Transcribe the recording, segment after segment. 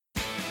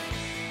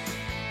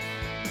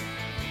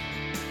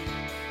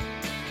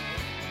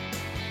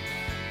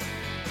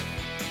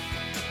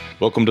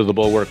Welcome to the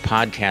Bulwark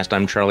Podcast.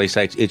 I'm Charlie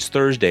Sykes. It's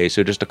Thursday,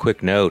 so just a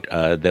quick note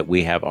that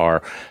we have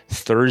our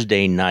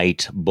Thursday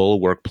night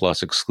Bulwark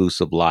Plus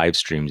exclusive live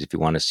streams. If you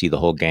want to see the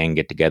whole gang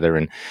get together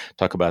and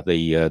talk about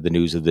the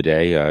news of the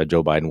day,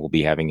 Joe Biden will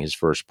be having his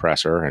first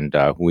presser, and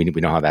we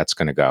know how that's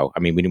going to go. I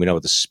mean, we know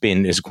what the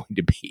spin is going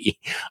to be.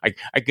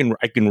 I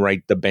can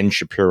write the Ben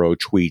Shapiro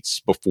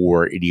tweets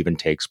before it even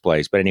takes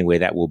place. But anyway,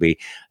 that will be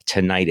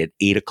tonight at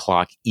 8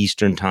 o'clock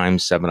Eastern Time,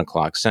 7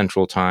 o'clock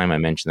Central Time. I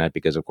mentioned that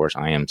because, of course,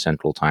 I am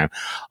Central Time.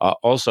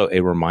 Also,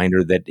 a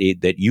reminder that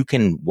you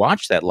can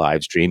watch that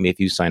live stream if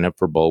you sign up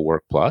for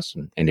Bulwark Plus.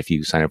 And if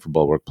you sign up for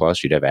Bulwark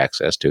Plus, you'd have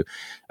access to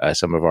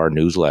some of our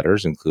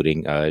newsletters,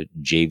 including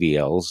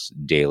JVL's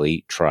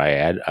Daily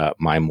Triad,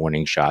 My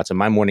Morning Shots. And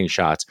My Morning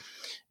Shots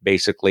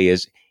basically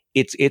is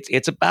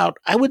it's about,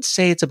 I would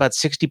say it's about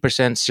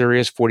 60%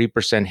 serious,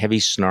 40% heavy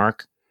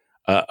snark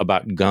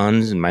about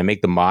guns. And I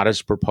make the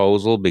modest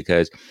proposal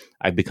because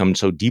I've become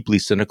so deeply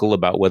cynical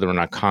about whether or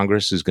not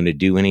Congress is going to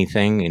do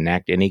anything,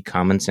 enact any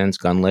common sense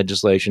gun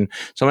legislation.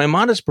 So my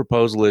modest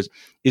proposal is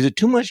it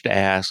too much to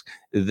ask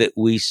that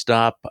we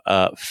stop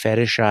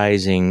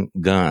fetishizing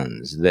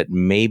guns, that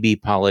maybe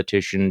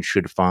politicians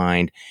should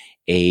find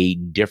a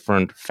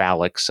different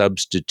phallic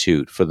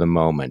substitute for the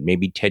moment?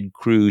 Maybe Ted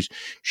Cruz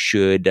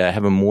should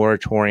have a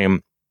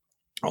moratorium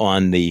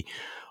on the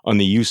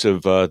use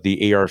of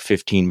the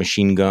AR-15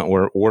 machine gun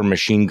or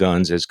machine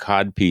guns as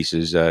cod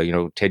pieces.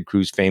 Ted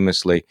Cruz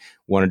famously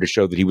wanted to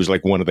show that he was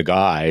like one of the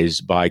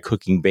guys by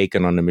cooking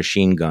bacon on a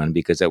machine gun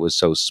because that was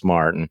so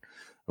smart. And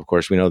of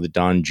course, we know that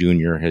Don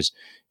Jr. has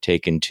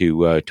taken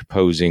to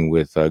posing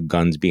with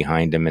guns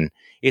behind him. And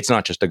it's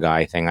not just a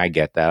guy thing. I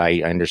get that.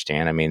 I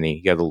understand. I mean,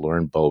 you got the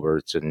Lauren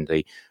Boeberts and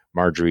the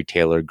Marjorie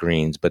Taylor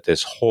Greens, but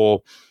this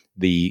whole,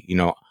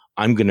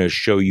 I'm going to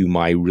show you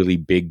my really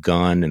big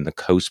gun and the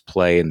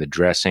cosplay and the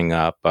dressing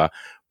up.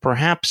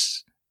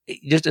 Perhaps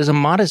just as a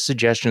modest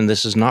suggestion,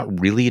 this is not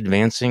really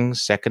advancing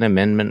Second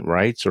Amendment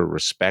rights or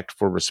respect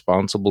for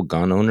responsible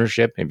gun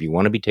ownership. If you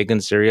want to be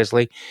taken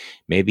seriously,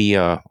 maybe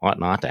ought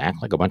not to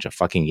act like a bunch of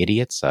fucking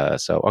idiots.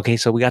 So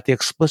we got the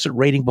explicit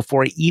rating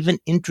before I even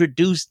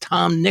introduce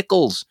Tom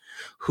Nichols,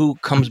 who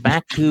comes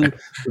back to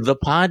the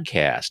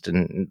podcast.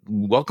 And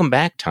welcome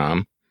back,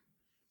 Tom.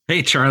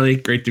 Hey, Charlie.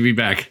 Great to be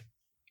back.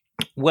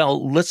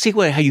 Well, let's see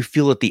how you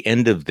feel at the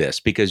end of this,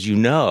 because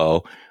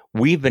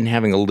we've been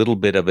having a little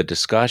bit of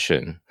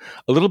discussion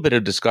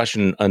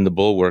on the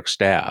Bulwark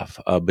staff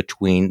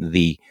between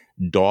the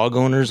dog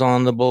owners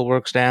on the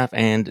Bulwark staff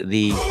and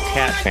the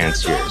cat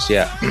fanciers.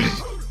 Yeah.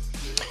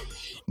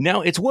 Now,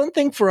 it's one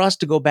thing for us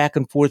to go back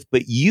and forth,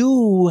 but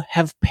you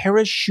have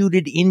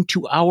parachuted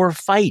into our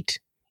fight.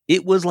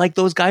 It was like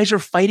those guys are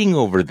fighting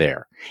over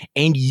there,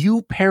 and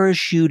you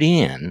parachute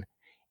in,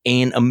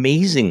 and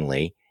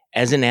amazingly,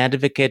 as an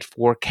advocate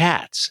for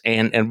cats,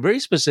 and very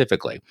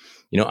specifically,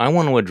 I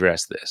want to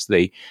address this.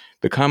 The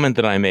comment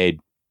that I made.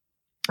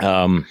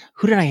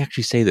 Who did I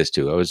actually say this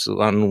to? I was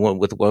on one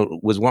of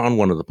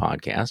the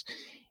podcasts,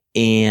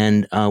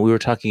 and we were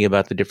talking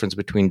about the difference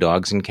between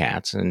dogs and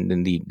cats,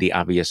 and the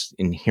obvious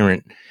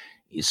inherent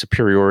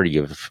superiority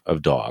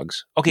of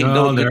dogs. Okay,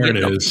 there it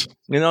is.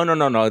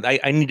 No.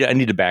 I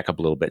need to back up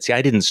a little bit. See,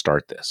 I didn't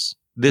start this.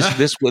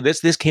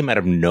 This came out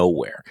of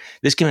nowhere.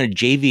 This came out of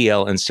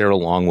JVL and Sarah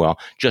Longwell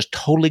just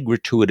totally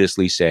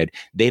gratuitously said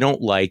they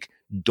don't like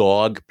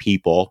dog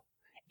people.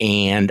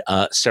 And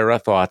Sarah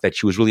thought that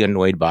she was really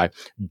annoyed by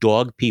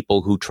dog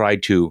people who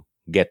tried to,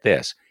 get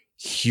this,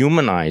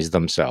 humanize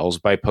themselves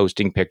by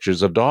posting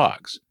pictures of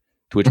dogs.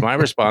 To which my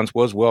response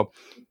was, well,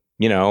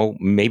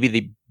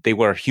 maybe they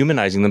were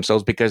humanizing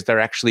themselves because they're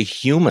actually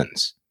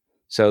humans.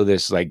 So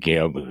this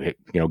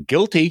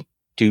guilty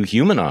to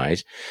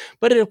humanize,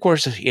 but of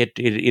course it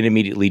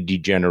immediately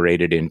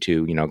degenerated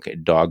into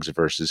dogs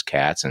versus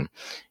cats, and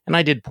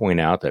I did point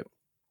out that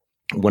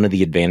one of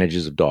the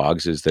advantages of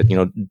dogs is that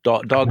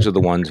dogs are the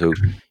ones who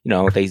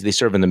they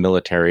serve in the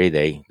military,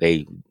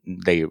 they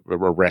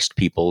arrest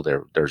people,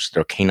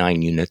 they're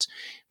canine units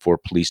for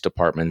police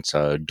departments.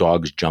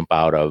 Dogs jump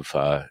out of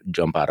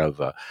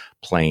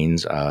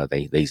planes,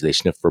 they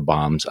sniff for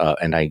bombs,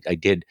 and I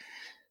did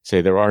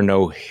say there are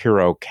no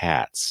hero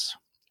cats.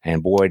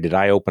 And boy, did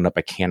I open up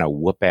a can of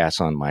whoop ass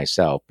on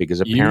myself,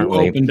 because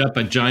apparently you opened up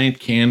a giant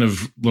can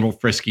of little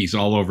Friskies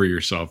all over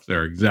yourself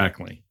there.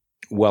 Exactly.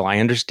 Well, I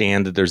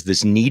understand that there's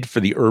this need for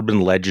the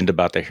urban legend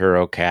about the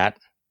hero cat,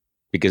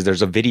 because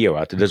there's a video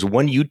out there. There's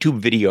one YouTube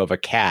video of a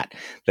cat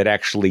that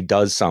actually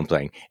does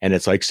something. And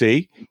it's like,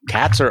 see,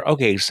 cats are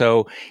okay.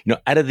 So,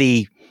 out of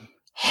the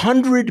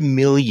 100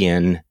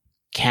 million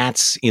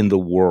cats in the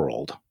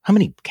world, how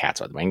many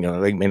cats are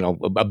there?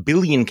 A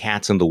billion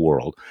cats in the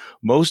world,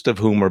 most of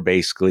whom are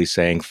basically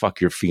saying "fuck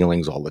your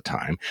feelings" all the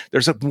time.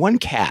 There's one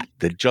cat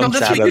that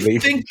jumps out of the.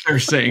 Think they're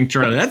saying,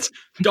 Charlie. That's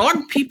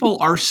dog people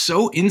are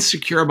so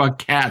insecure about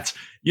cats.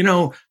 I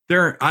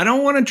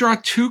don't want to draw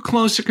too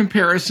close a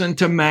comparison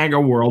to MAGA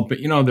world, but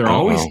they're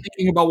always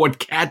thinking about what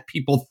cat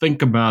people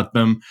think about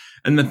them.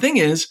 And the thing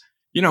is,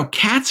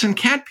 cats and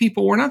cat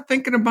people, we're not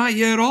thinking about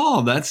you at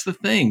all. That's the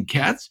thing.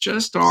 Cats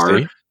just are.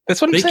 See?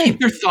 That's what I'm They saying. keep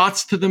their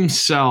thoughts to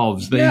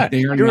themselves. They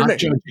are not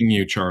judging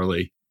you,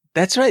 Charlie.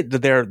 That's right.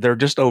 They're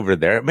just over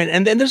there. I mean,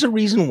 and then there's a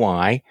reason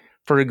why.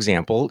 For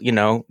example,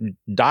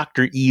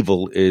 Dr.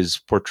 Evil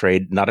is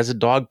portrayed not as a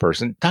dog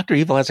person. Dr.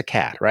 Evil has a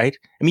cat, right?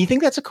 I mean, you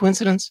think that's a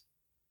coincidence?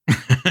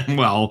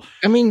 Well,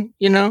 I mean,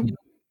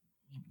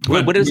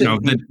 but what is it?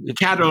 The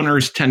cat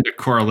owners tend to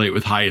correlate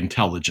with high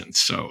intelligence,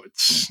 so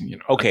it's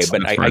okay.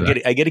 But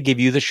I get to give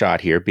you the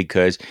shot here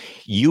because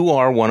you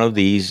are one of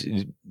these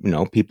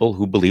people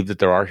who believe that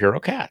there are hero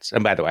cats.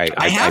 And by the way,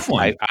 I have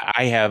one.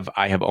 I have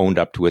owned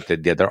up to it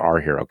that there are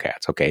hero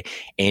cats. Okay,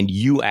 and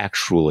you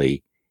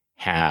actually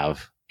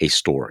have a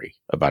story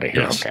about a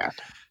hero cat.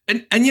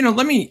 And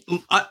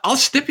I'll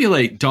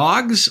stipulate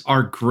dogs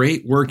are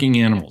great working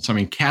animals. I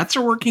mean, cats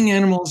are working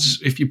animals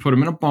if you put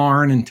them in a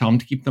barn and tell them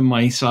to keep the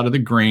mice out of the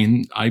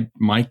grain.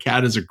 My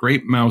cat is a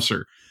great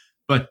mouser.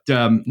 But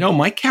no,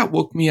 my cat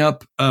woke me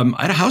up. I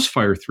had a house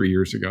fire 3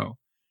 years ago.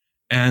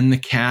 And the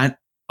cat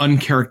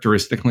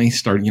uncharacteristically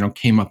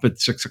came up at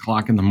 6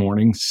 o'clock in the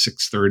morning,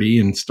 6:30,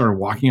 and started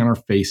walking on our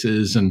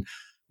faces. And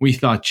we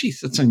thought,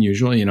 geez, that's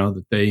unusual,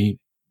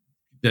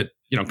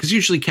 because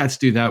usually cats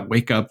do that,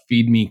 wake up,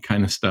 feed me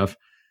kind of stuff.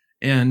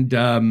 And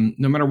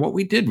no matter what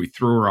we did, we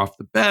threw her off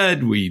the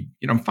bed.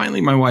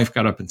 Finally my wife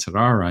got up and said,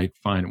 all right,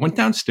 fine. Went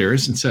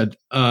downstairs and said,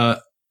 I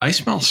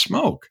smell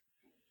smoke.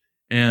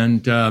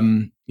 And,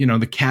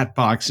 the cat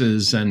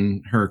boxes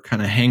and her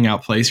kind of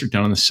hangout place are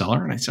down in the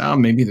cellar. And I said, oh,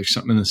 maybe there's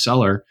something in the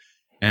cellar.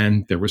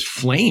 And there was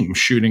flame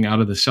shooting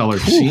out of the cellar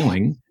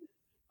ceiling.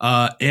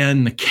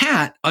 And the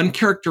cat,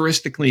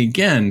 uncharacteristically,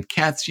 again,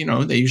 cats,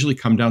 they usually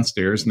come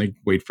downstairs and they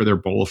wait for their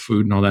bowl of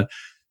food and all that.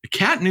 The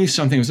cat knew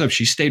something was up.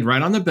 She stayed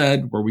right on the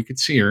bed where we could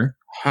see her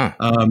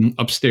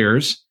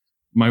upstairs.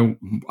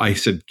 I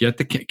said, get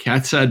the cat.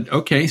 Cat said,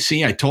 okay,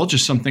 see, I told you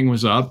something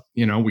was up.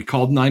 We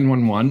called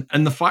 911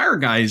 and the fire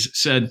guys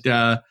said,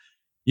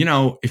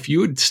 if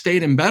you had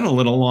stayed in bed a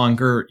little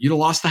longer, you'd have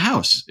lost the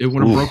house. It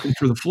would have broken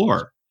through the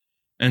floor.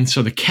 And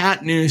so the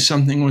cat knew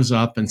something was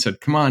up and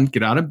said, come on,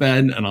 get out of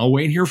bed and I'll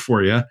wait here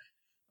for you.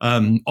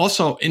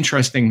 Also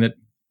interesting that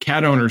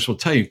cat owners will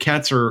tell you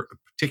cats are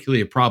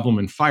particularly a problem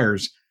in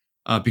fires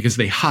because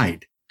they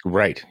hide.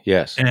 Right.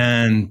 Yes.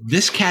 And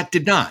this cat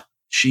did not.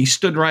 She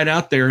stood right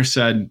out there,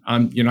 said,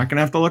 you're not going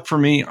to have to look for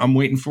me. I'm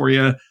waiting for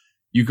you.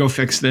 You go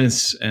fix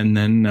this. And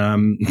then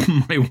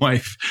my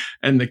wife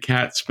and the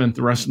cat spent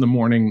the rest of the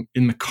morning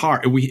in the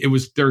car. It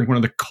was during one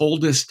of the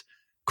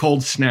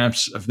cold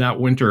snaps of that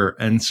winter.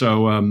 And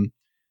so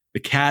the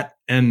cat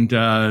and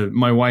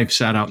my wife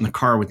sat out in the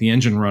car with the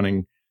engine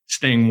running,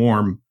 staying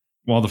warm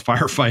while the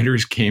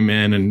firefighters came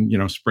in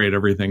and, sprayed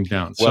everything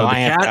down. Well, so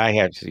I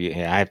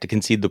have to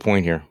concede the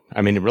point here.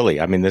 I mean, really,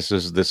 this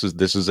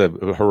is a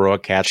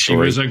heroic cat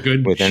story. She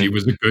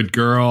was a good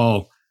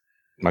girl.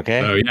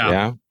 Okay. So,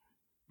 yeah.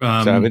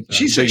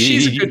 She's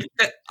a good.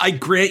 I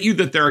grant you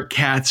that there are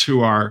cats who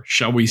are,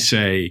 shall we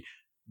say,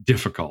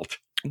 difficult.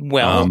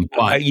 Well,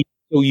 but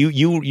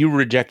you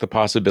reject the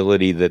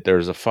possibility that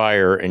there's a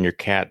fire and your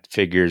cat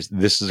figures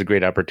this is a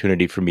great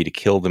opportunity for me to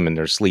kill them in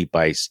their sleep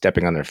by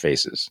stepping on their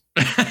faces.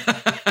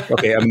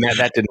 Okay, I mean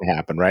that didn't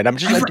happen, right?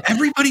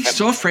 Everybody's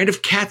so afraid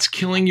of cats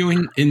killing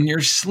you in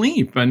your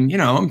sleep, and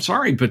I'm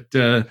sorry, but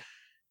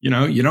you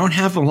don't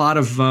have a lot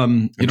of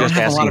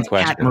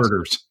cat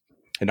murders.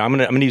 And I'm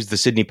gonna use the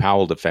Sidney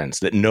Powell defense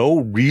that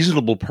no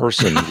reasonable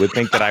person would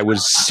think that I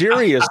was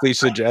seriously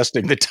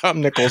suggesting that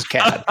Tom Nichols'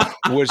 cat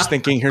was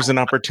thinking here's an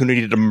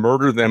opportunity to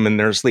murder them in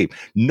their sleep.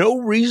 No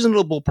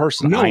reasonable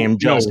person. I am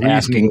just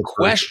asking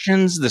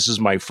questions. This is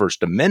my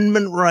First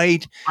Amendment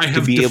right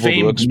to be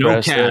able to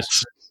express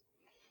this.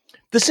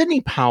 The Sidney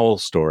Powell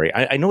story.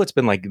 I know it's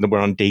been like we're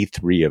on day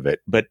 3 of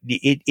it, but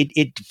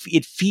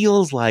it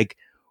feels like.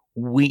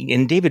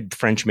 And David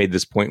French made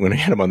this point when I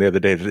had him on the other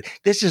day, that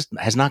this just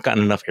has not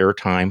gotten enough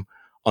airtime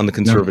on the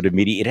conservative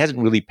media. It hasn't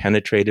really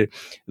penetrated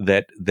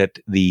that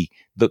the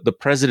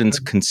president's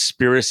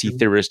conspiracy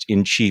theorist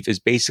in chief is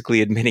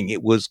basically admitting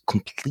it was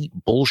complete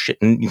bullshit.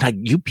 And like,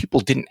 you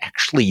people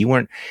you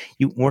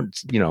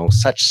weren't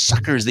such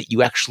suckers that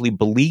you actually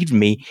believed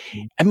me.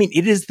 I mean,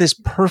 it is this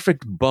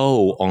perfect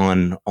bow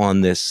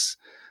on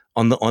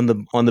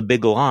the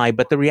big lie.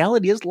 But the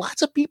reality is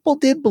lots of people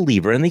did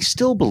believe her and they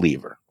still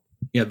believe her.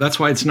 Yeah, that's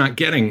why it's not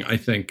getting, I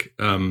think,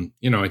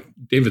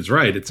 David's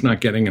right. It's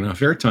not getting enough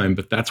airtime,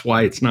 but that's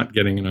why it's not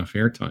getting enough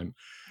airtime.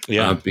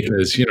 Yeah.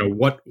 Because,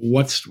 what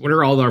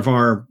are all of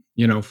our,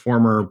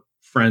 former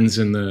friends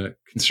in the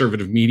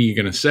conservative media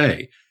going to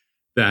say?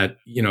 That,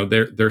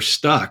 they're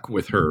stuck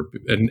with her.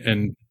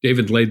 And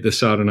David laid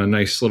this out in a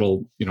nice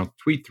little,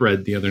 tweet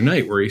thread the other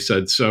night where he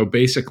said, so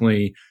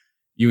basically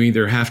you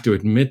either have to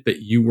admit that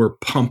you were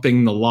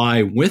pumping the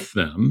lie with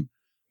them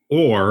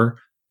or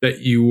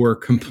that you were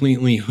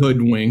completely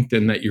hoodwinked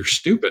and that you're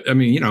stupid. I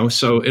mean,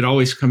 so it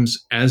always comes,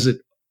 as it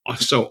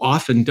so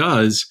often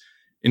does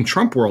in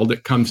Trump world,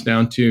 it comes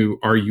down to,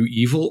 are you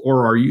evil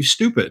or are you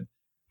stupid?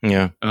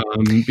 Yeah.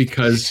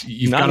 Because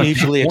you've not got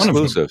mutually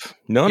exclusive.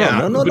 No,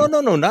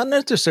 not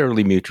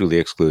necessarily mutually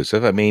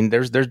exclusive. I mean,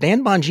 there's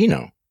Dan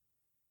Bongino.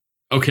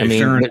 Okay, I mean,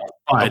 fair enough.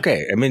 But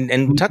okay. I mean,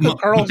 and Tucker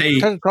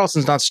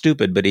Carlson's not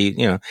stupid, but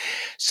he,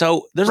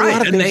 so there's a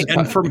lot of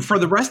things. For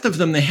the rest of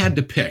them, they had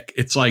to pick.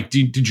 It's like,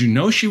 did you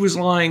know she was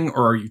lying,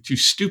 or are you too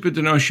stupid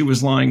to know she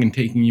was lying and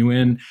taking you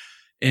in?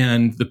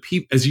 And the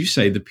people, as you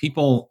say, the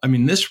people. I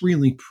mean, this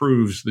really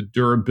proves the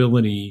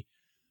durability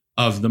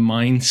of the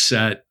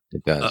mindset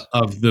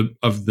of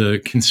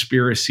the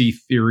conspiracy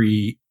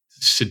theory,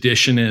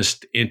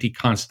 seditionist,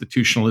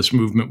 anti-constitutionalist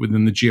movement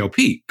within the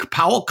GOP.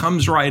 Powell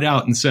comes right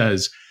out and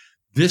says,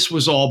 this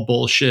was all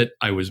bullshit.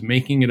 I was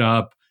making it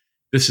up.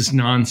 This is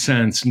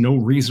nonsense. No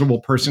reasonable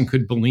person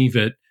could believe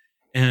it.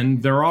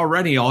 And they're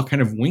already all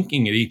kind of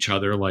winking at each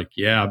other like,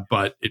 yeah,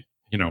 but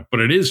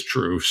it is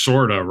true,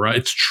 sort of, right?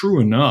 It's true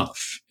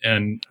enough.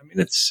 And I mean,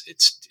 it's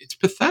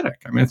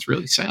pathetic. I mean, it's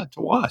really sad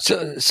to watch.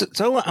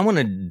 So I want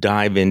to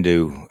dive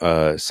into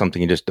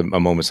something in just a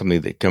moment,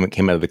 something that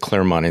came out of the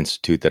Claremont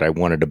Institute that I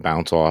wanted to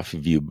bounce off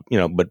of you,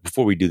 but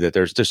before we do that,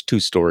 there's just two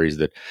stories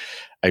that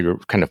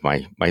kind of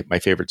my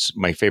favorite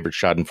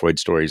Schadenfreude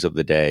stories of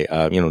the day.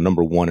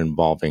 Number one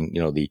involving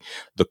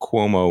the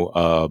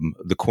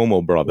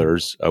Cuomo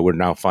brothers. We're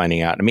now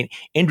finding out. I mean,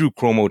 Andrew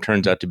Cuomo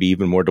turns out to be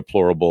even more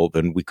deplorable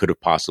than we could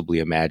have possibly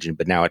imagined.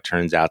 But now it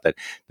turns out that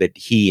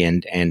he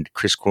and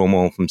Chris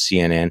Cuomo from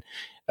CNN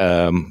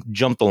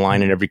jumped the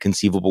line in every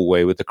conceivable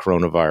way with the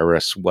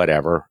coronavirus,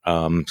 whatever.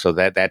 So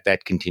that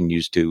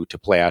continues to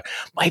play out.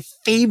 My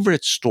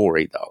favorite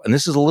story, though, and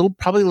this is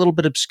probably a little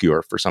bit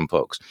obscure for some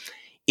folks.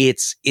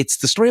 It's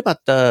the story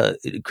about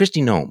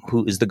Kristi Noem,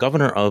 who is the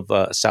governor of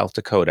South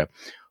Dakota,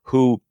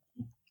 who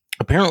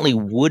apparently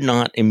would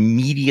not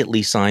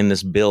immediately sign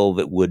this bill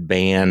that would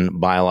ban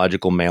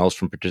biological males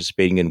from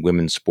participating in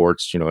women's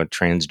sports, a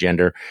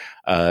transgender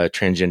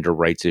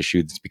rights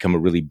issue that's become a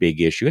really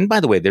big issue. And by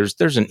the way, there's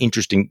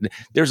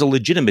a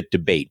legitimate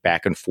debate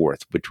back and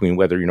forth between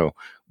whether,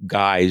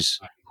 guys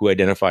who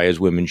identify as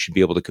women should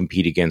be able to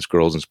compete against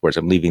girls in sports.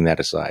 I'm leaving that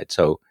aside.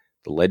 So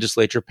the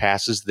legislature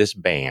passes this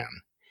ban.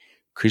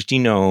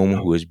 Kristi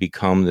Noem, who has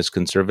become this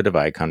conservative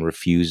icon,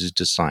 refuses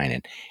to sign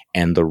it.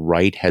 And the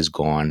right has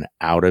gone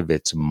out of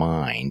its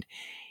mind.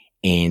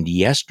 And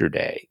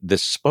yesterday, the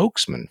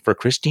spokesman for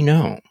Kristi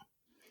Noem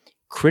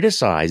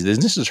criticized,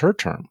 and this is her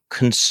term,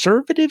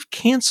 conservative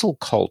cancel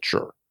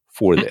culture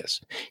for this.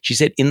 She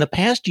said, in the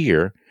past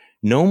year,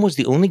 Noem was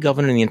the only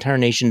governor in the entire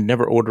nation to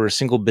never order a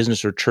single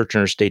business or church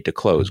in her state to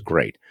close.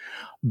 Great.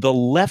 The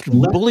left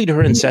bullied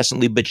her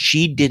incessantly, but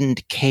she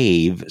didn't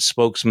cave,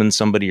 spokesman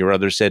somebody or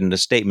other said in a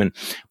statement.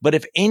 But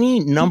if any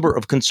number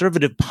of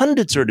conservative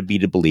pundits are to be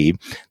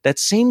believed, that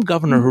same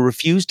governor who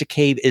refused to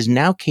cave is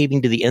now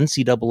caving to the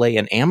NCAA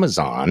and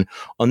Amazon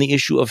on the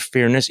issue of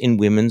fairness in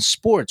women's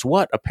sports.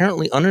 What?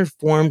 Apparently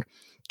uninformed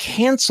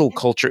cancel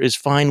culture is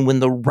fine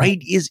when the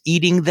right is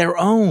eating their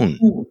own.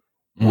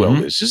 Mm-hmm. Well,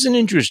 this is an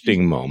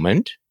interesting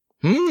moment.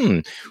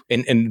 And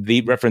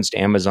the reference to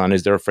Amazon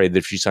is they're afraid that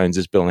if she signs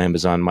this bill,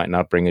 Amazon might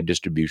not bring a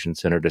distribution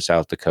center to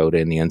South Dakota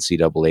and the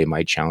NCAA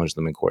might challenge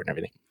them in court and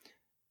everything.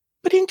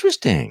 But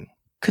interesting.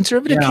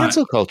 Conservative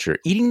cancel culture,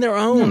 eating their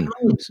own.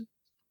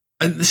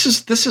 This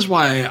is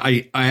why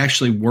I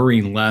actually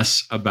worry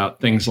less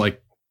about things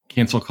like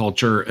cancel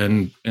culture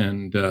and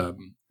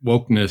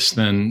wokeness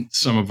than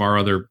some of our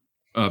other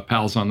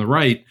pals on the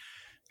right,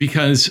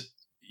 because,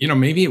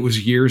 maybe it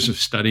was years of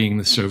studying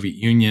the Soviet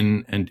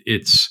Union and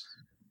its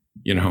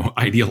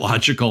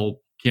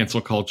ideological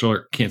cancel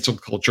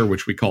culture,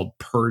 which we called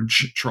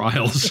purge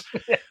trials.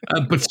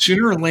 But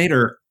sooner or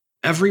later,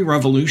 every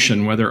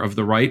revolution, whether of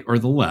the right or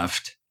the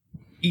left,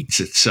 eats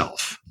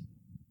itself.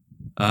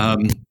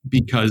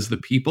 Because the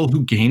people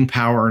who gain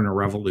power in a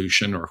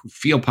revolution or who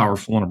feel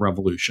powerful in a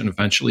revolution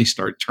eventually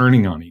start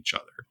turning on each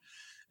other.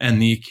 And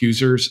the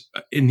accusers,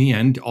 in the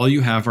end, all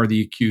you have are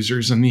the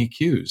accusers and the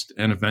accused.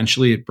 And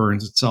eventually it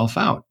burns itself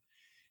out.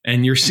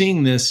 And you're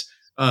seeing this.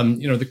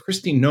 The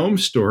Kristi Noem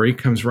story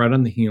comes right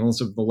on the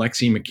heels of the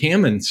Lexi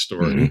McCammon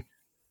story,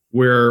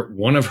 where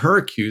one of her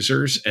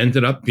accusers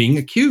ended up being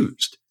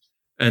accused.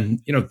 And,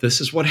 this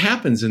is what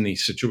happens in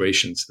these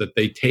situations, that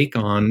they take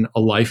on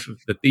a life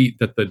that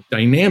the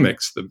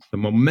dynamics, the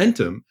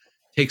momentum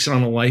takes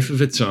on a life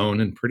of its own.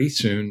 And pretty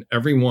soon,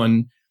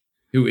 everyone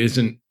who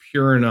isn't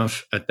pure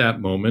enough at that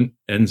moment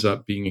ends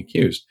up being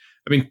accused.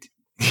 I mean,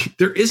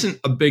 there isn't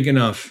a big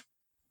enough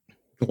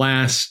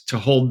glass to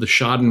hold the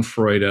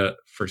Schadenfreude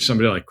for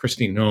somebody like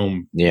Kristi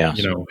Noem,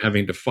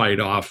 having to fight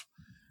off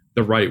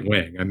the right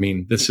wing. I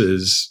mean, this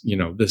is.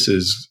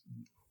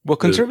 Well,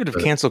 conservative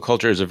cancel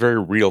culture is a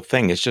very real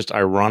thing. It's just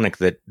ironic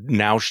that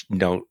now,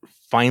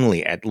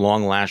 finally, at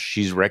long last,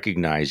 she's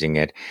recognizing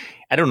it.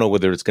 I don't know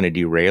whether it's going to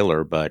derail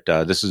her, but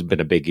this has been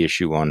a big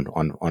issue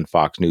on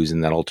Fox News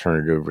and that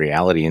alternative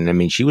reality. And I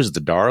mean, she was the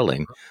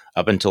darling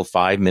up until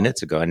 5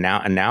 minutes ago, and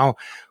now.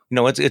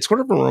 It's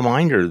sort of a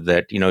reminder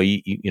that,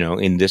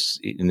 in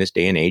this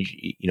day and age,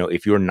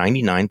 if you're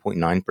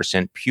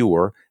 99.9%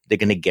 pure, they're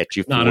going to get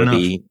you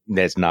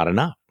that's not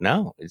enough.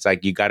 No, it's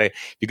like you're going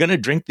to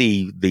drink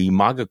the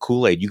MAGA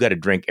Kool-Aid. You got to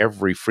drink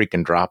every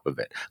freaking drop of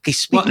it. Okay.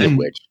 Speaking of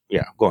which,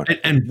 go on.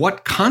 And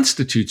what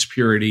constitutes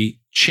purity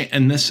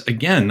and this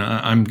again,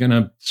 I'm going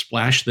to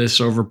splash this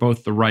over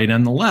both the right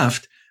and the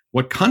left.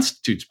 What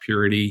constitutes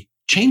purity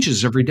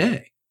changes every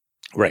day.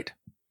 Right.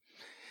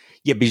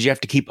 Yeah, because you have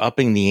to keep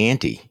upping the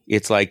ante.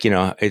 It's like,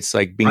 it's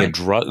like being a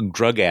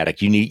drug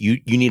addict. You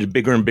need a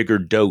bigger and bigger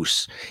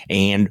dose.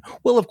 And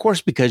well, of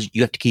course, because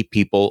you have to keep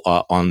people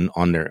on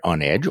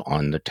edge,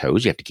 on the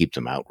toes. You have to keep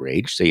them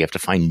outraged. So you have to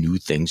find new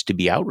things to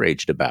be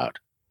outraged about.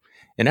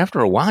 And after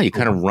a while, you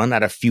kind of run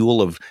out of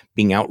fuel of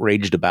being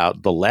outraged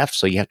about the left.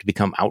 So you have to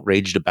become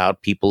outraged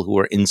about people who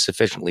are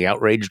insufficiently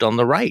outraged on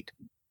the right.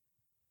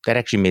 That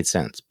actually made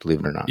sense,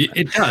 believe it or not.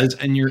 It does.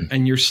 And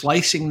you're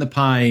slicing the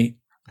pie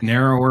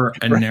narrower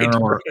and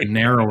narrower and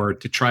narrower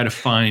to try to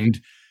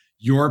find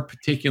your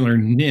particular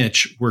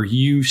niche where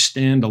you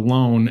stand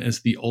alone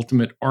as the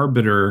ultimate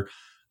arbiter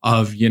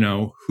of,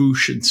 who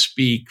should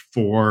speak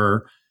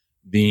for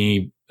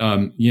the,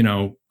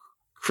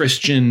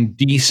 Christian,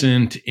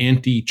 decent,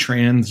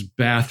 anti-trans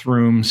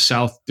bathroom,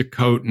 South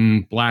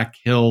Dakotan, Black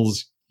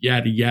Hills,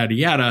 yada, yada,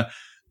 yada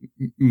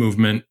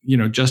movement,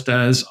 just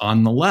as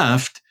on the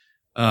left,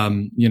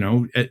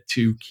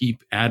 to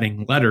keep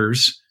adding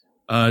letters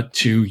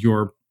to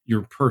your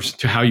person,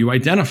 to how you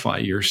identify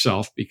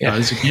yourself,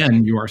 because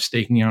again, you are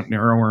staking out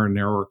narrower and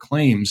narrower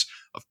claims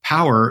of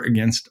power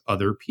against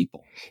other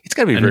people. It's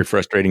got to be very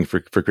frustrating for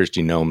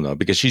Kristi Noem, though,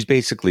 because she's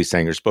basically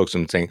saying, her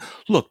spokesman saying,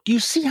 look, do you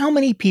see how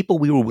many people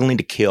we were willing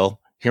to kill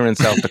here in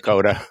South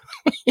Dakota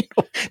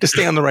to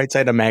stay on the right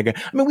side of MAGA?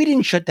 I mean, we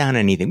didn't shut down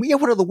anything. We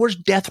have one of the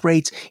worst death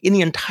rates in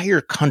the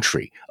entire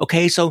country.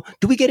 Okay, so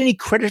do we get any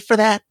credit for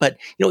that? But,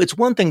 it's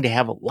one thing to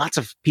have lots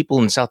of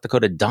people in South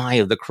Dakota die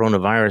of the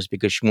coronavirus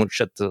because she won't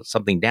shut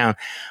something down.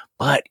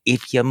 But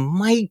if you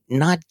might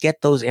not get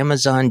those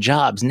Amazon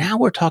jobs, now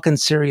we're talking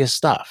serious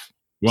stuff.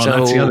 Well,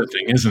 that's the other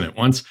thing, isn't it?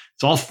 Once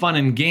it's all fun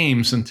and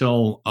games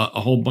until a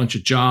whole bunch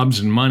of jobs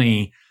and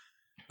money,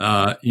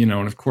 and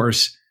of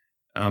course,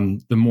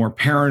 the more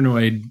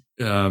paranoid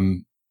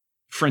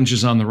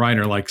fringes on the right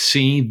are like,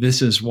 see,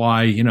 this is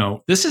why,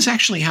 this is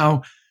actually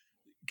how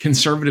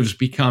conservatives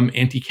become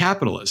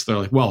anti-capitalist. They're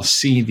like, well,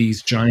 see,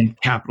 these giant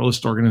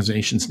capitalist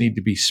organizations need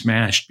to be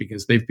smashed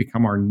because they've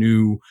become our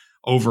new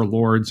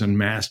overlords and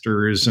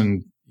masters.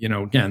 And,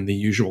 again, the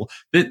usual,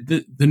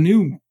 the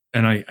new.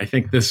 And I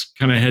think this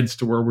kind of heads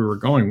to where we were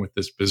going with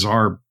this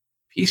bizarre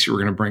piece you were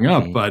going to bring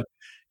up. But,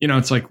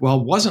 it's like,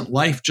 well, wasn't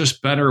life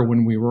just better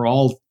when we were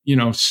all,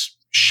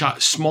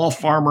 small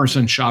farmers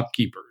and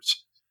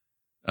shopkeepers?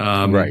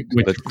 Right.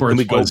 Which, of course,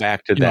 we go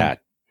back to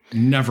that.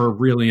 Never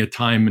really a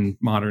time in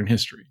modern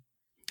history.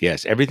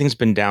 Yes, everything's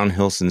been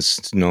downhill since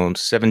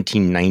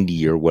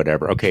 1790 or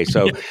whatever. Okay,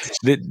 so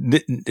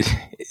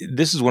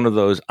this is one of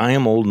those I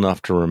am old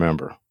enough to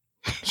remember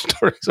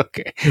stories.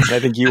 Okay, I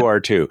think you are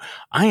too.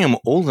 I am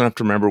old enough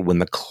to remember when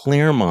the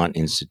Claremont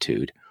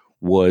Institute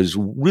was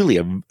really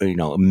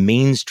a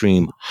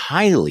mainstream,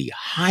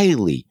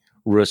 highly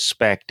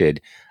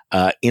respected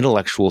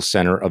intellectual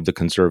center of the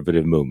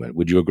conservative movement.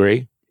 Would you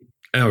agree?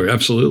 Oh,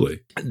 absolutely.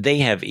 They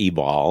have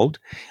evolved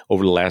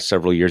over the last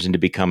several years into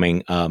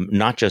becoming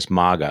not just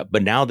MAGA,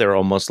 but now they're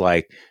almost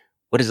like,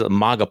 what is it,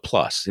 MAGA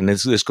plus? And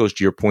this goes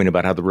to your point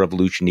about how the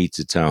revolution eats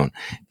its own,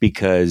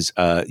 because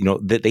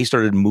they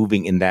started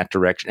moving in that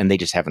direction and they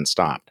just haven't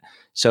stopped.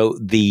 So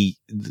the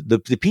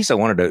piece I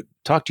wanted to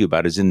talk to you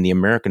about is in The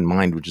American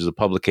Mind, which is a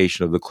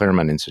publication of the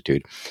Claremont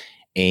Institute.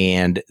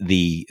 And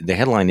the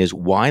headline is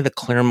Why the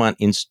Claremont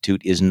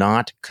Institute is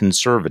Not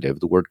Conservative,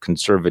 the word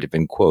conservative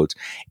in quotes,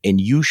 and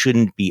you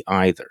shouldn't be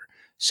either.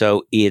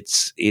 So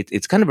it's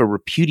kind of a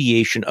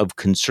repudiation of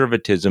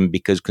conservatism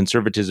because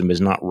conservatism is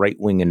not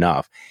right-wing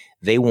enough.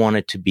 They want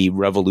it to be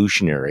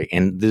revolutionary.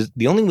 And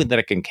the only way that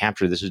I can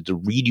capture this is to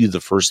read you the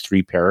first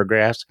three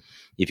paragraphs,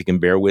 if you can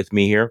bear with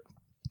me here.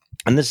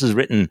 And this is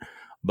written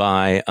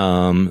by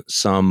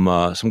some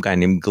guy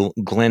named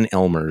Glenn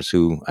Elmers,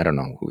 who I don't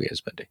know who he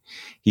is, but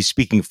he's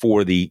speaking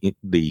for the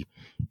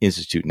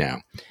Institute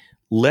now.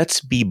 Let's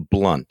be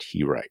blunt,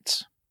 he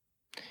writes.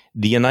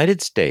 The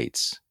United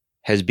States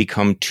has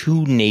become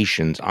two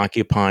nations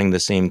occupying the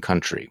same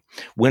country.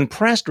 When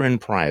pressed or in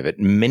private,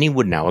 many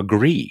would now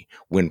agree.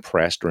 When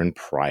pressed or in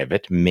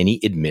private, many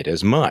admit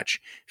as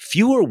much.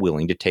 Few are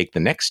willing to take the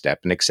next step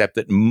and accept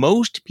that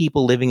most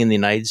people living in the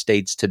United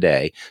States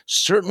today,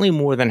 certainly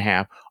more than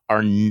half,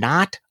 are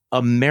not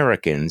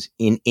Americans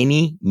in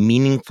any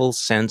meaningful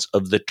sense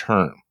of the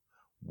term.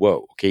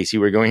 Whoa, okay, see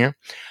where we're going here?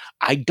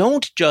 I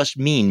don't just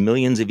mean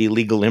millions of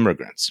illegal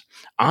immigrants.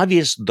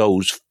 Obvious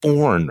those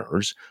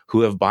foreigners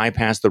who have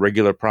bypassed the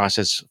regular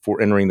process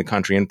for entering the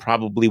country and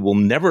probably will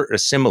never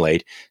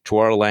assimilate to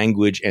our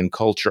language and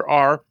culture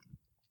are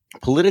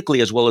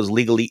politically as well as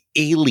legally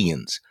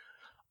aliens.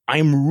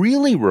 I'm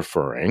really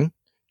referring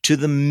to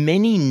the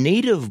many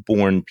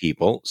native-born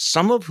people,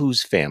 some of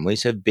whose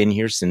families have been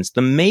here since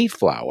the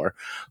Mayflower,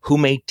 who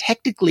may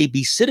technically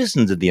be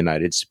citizens of the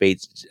United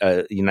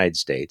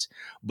States,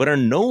 but are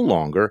no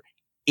longer,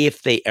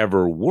 if they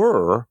ever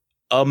were,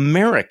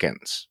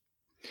 Americans.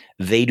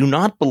 They do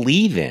not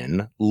believe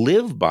in,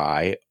 live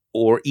by,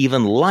 or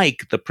even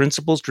like the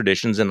principles,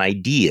 traditions, and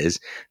ideas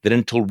that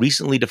until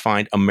recently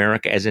defined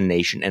America as a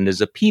nation and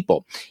as a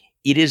people.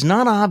 It is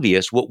not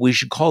obvious what we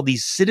should call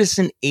these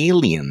citizen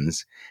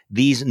aliens,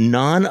 these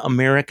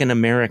non-American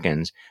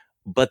Americans,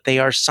 but they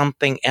are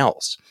something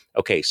else.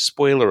 Okay,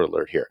 spoiler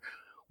alert here.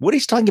 What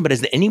he's talking about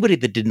is that anybody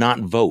that did not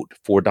vote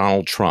for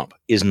Donald Trump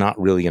is not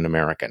really an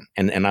American.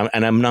 And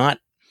I'm not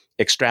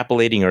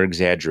extrapolating or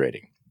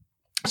exaggerating.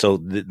 So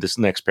this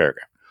next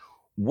paragraph.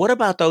 What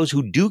about those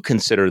who do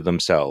consider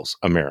themselves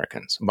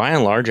Americans? By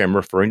and large, I'm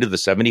referring to the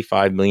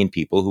 75 million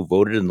people who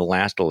voted in the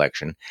last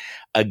election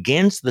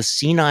against the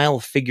senile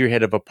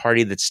figurehead of a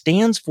party that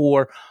stands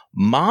for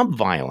mob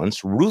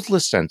violence,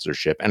 ruthless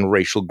censorship, and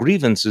racial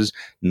grievances,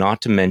 not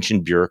to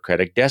mention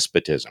bureaucratic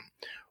despotism.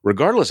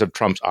 Regardless of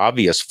Trump's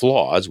obvious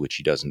flaws, which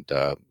he doesn't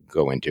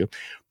go into,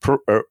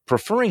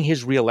 preferring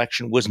his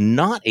reelection was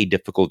not a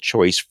difficult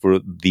choice for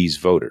these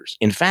voters.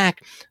 In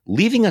fact,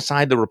 leaving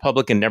aside the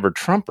Republican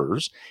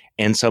never-Trumpers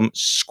and some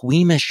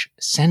squeamish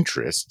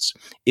centrists,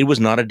 it was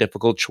not a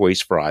difficult choice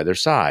for either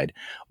side.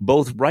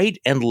 Both right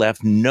and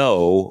left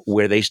know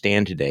where they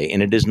stand today,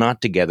 and it is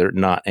not together,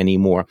 not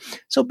anymore.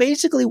 So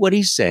basically what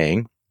he's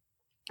saying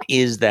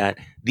is that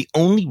the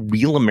only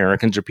real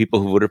Americans are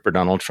people who voted for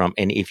Donald Trump.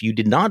 And if you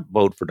did not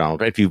vote for Donald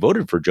Trump, if you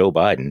voted for Joe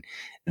Biden,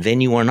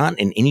 then you are not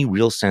in any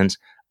real sense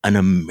an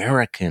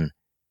American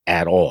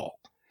at all.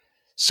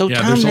 So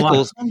yeah, Tom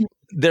Nichols,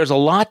 there's a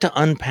lot to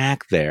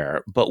unpack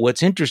there. But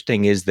what's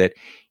interesting is that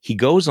he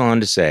goes on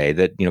to say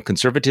that,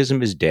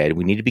 conservatism is dead.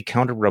 We need to be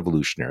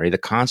counter-revolutionary. The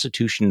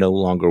Constitution no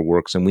longer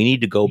works. And we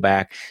need to go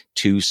back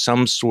to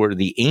some sort of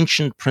the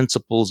ancient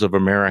principles of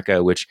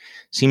America, which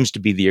seems to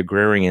be the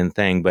agrarian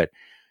thing. But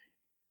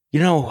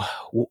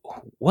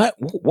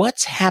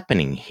what's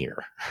happening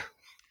here?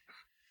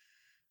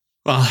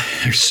 Well,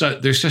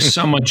 there's just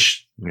so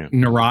much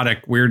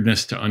neurotic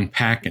weirdness to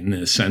unpack in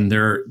this, and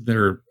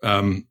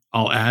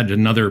I'll add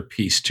another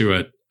piece to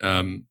it.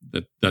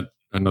 That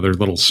another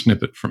little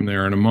snippet from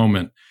there in a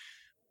moment.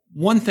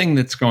 One thing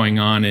that's going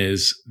on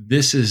is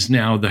this is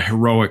now the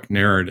heroic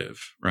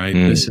narrative, right?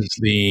 This is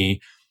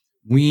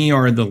we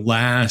are the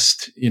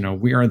last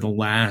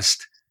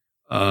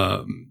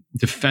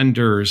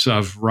defenders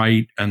of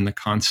right and the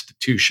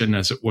Constitution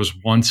as it was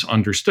once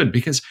understood.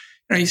 Because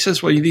he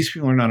says, well, these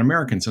people are not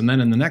Americans. And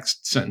then in the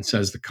next sentence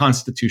says the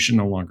Constitution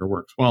no longer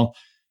works. Well,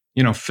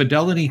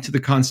 fidelity to the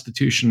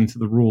Constitution and to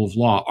the rule of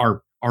law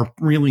are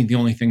really the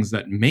only things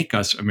that make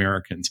us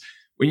Americans.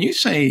 When you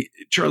say,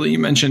 Charlie, you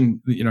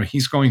mentioned,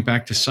 he's going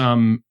back to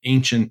some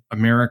ancient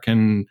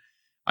American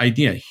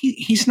idea.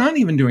 He's not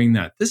even doing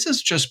that. This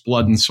is just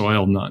blood and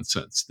soil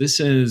nonsense. This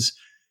is,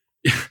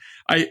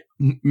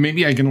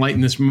 maybe I can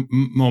lighten this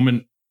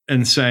moment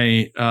and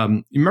say,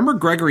 you remember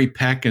Gregory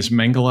Peck as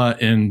Mengele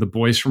in The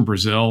Boys from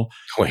Brazil?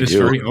 Oh, this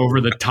very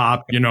over the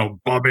top,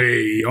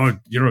 Bobby,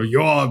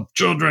 your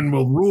children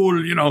will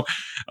rule.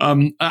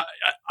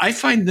 I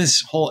find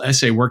this whole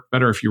essay worked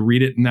better if you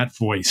read it in that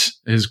voice,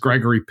 as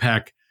Gregory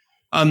Peck.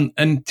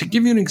 And to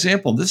give you an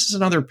example, this is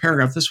another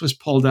paragraph. This was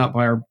pulled out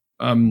by our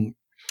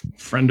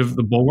friend of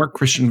the Bulwark,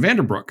 Christian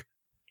Vanderbroek,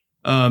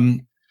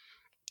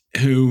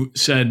 who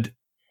said,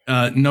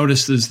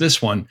 notice there's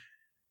this one.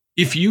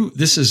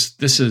 This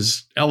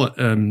is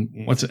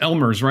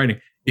Elmer's writing.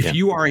 If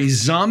you are a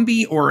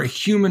zombie or a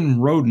human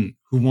rodent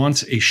who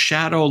wants a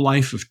shadow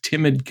life of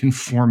timid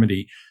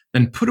conformity,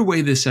 then put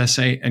away this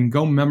essay and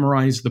go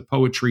memorize the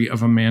poetry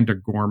of Amanda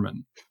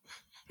Gorman.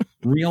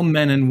 Real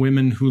men and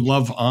women who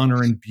love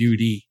honor and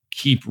beauty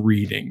keep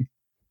reading.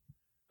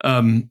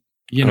 Oh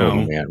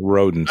man,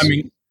 rodents. I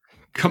mean,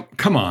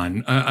 come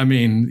on.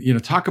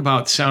 Talk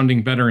about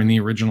sounding better in the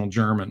original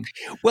German.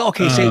 Well,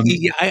 okay, so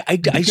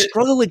I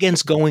struggle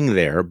against going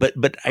there, but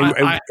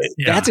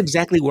that's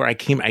exactly where I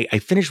came. I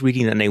finished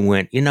reading that and I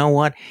went, you know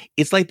what?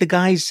 It's like the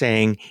guy's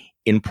saying,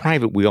 in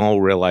private, we all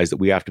realize that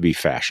we have to be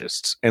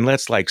fascists, and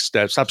let's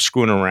stop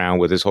screwing around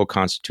with this whole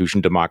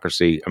Constitution,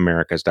 democracy,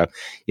 America stuff.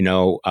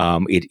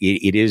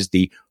 It is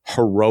the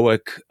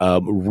heroic,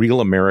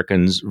 real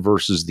Americans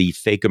versus the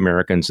fake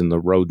Americans and the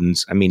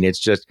rodents. I mean, it's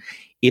just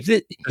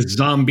the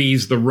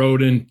zombies, the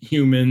rodent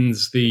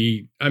humans,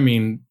 this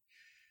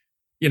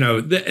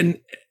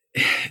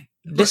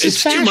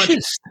is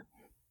fascist.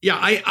 Yeah,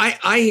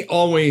 I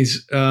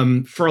always,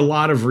 for a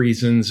lot of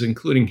reasons,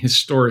 including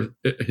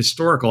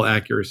historical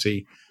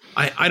accuracy,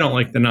 I don't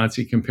like the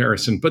Nazi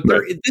comparison. But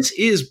this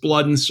is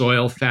blood and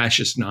soil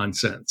fascist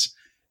nonsense,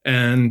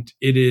 and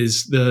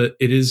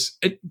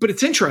but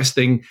it's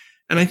interesting,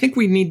 and I think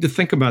we need to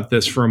think about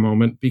this for a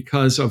moment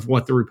because of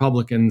what the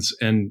Republicans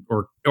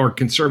or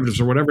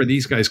conservatives or whatever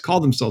these guys call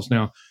themselves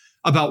now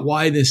about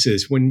why this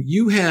is. When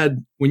you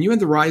had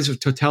the rise of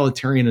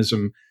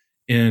totalitarianism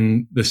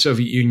in the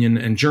Soviet Union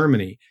and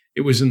Germany,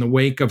 it was in the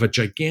wake of a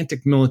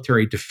gigantic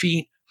military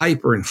defeat,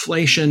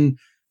 hyperinflation,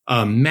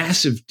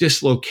 massive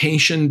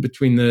dislocation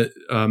between the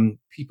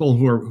people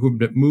who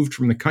had moved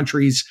from the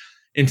countries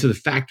into the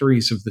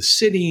factories of the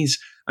cities.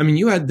 I mean,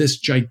 you had this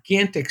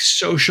gigantic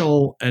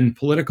social and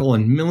political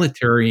and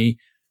military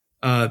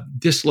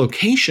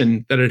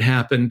dislocation that had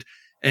happened.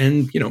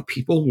 and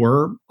people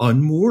were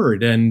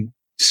unmoored and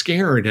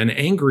scared and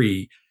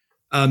angry.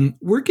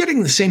 We're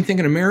getting the same thing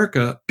in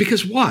America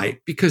because why?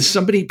 Because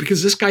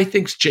this guy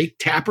thinks Jake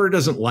Tapper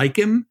doesn't like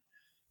him,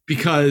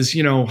 because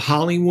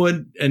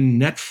Hollywood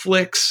and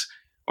Netflix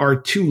are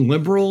too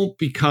liberal,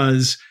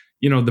 because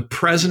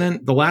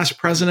the last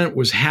president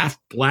was half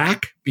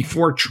black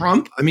before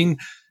Trump. I mean,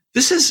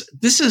 this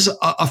is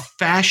a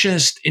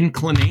fascist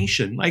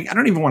inclination. Like, I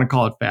don't even want to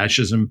call it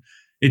fascism.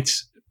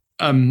 It's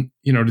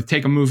to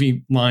take a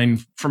movie line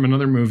from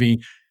another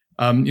movie,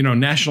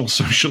 National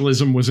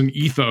Socialism was an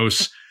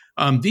ethos.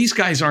 These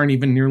guys aren't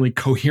even nearly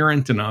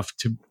coherent enough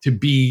to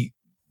be,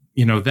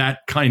 that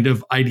kind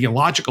of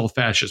ideological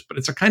fascist, but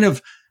it's a kind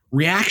of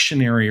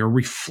reactionary or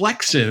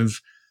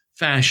reflexive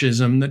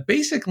fascism that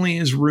basically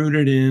is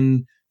rooted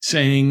in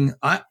saying,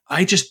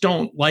 I just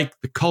don't like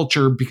the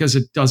culture because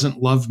it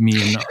doesn't love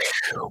me enough.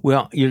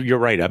 Well, you're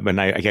right.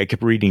 I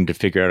kept reading to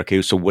figure out,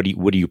 okay, so what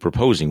are you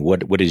proposing?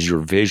 What is your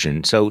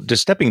vision? So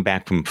just stepping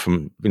back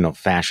from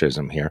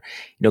fascism here,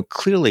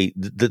 clearly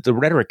the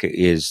rhetoric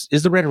is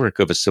the rhetoric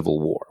of a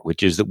civil war,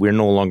 which is that we're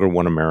no longer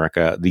one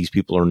America. These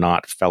people are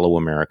not fellow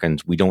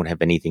Americans. We don't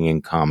have anything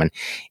in common.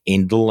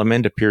 And the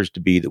lament appears to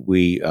be that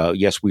we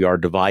are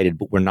divided,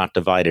 but we're not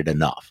divided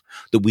enough.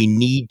 That we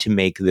need to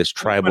make this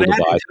tribal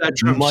divide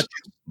much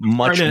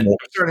more. Sorry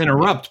to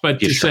interrupt,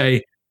 but to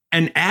say,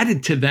 and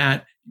added to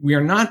that, we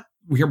are not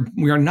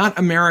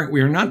American.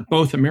 We are not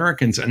both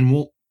Americans,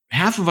 and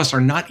half of us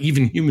are not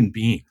even human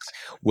beings.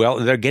 Well,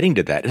 they're getting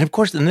to that. And of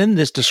course, and then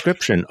this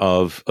description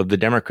of the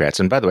Democrats.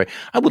 And by the way,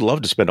 I would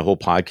love to spend a whole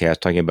podcast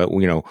talking about,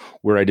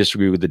 where I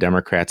disagree with the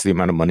Democrats, the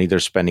amount of money they're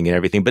spending and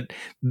everything. But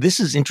this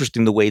is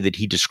interesting, the way that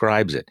he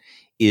describes it,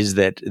 is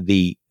that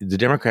the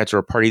Democrats are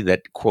a party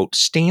that, quote,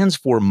 stands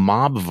for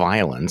mob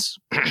violence,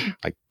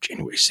 like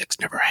January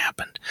 6th never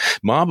happened,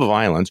 mob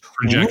violence,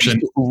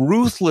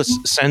 ruthless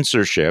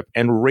censorship,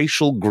 and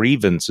racial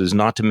grievances,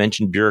 not to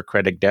mention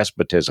bureaucratic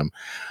despotism.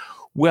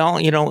 Well,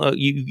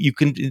 you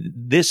can,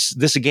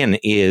 this again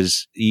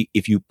is,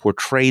 if you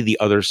portray the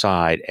other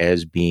side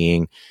as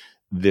being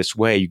this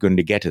way, you're going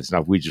to get to this.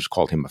 Now, we just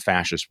called him a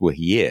fascist, well,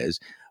 he is,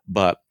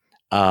 but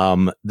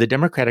the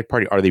Democratic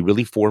Party, are they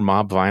really for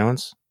mob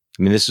violence?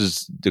 I mean, this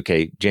is,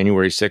 okay,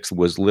 January 6th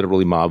was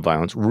literally mob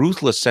violence,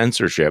 ruthless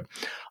censorship.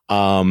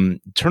 Turn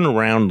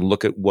around and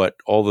look at what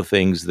all the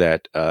things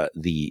that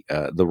the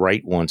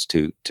right wants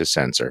to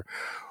censor.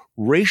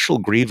 Racial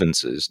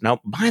grievances.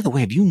 Now, by the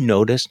way, have you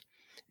noticed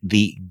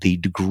the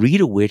degree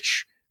to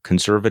which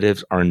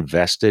conservatives are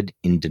invested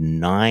in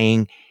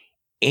denying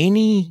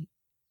any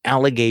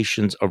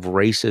allegations of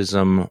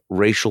racism,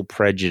 racial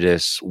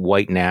prejudice,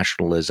 white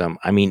nationalism?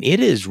 I mean, it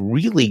is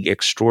really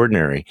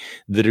extraordinary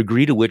the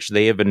degree to which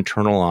they have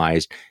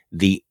internalized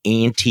the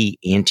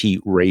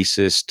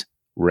anti-racist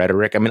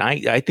rhetoric. I mean,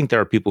 I think there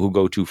are people who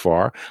go too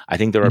far. I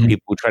think there are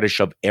people who try to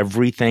shove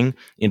everything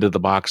into the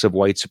box of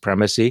white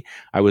supremacy.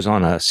 I was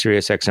on a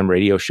Sirius XM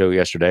radio show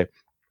yesterday,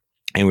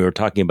 and we were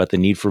talking about the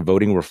need for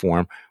voting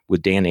reform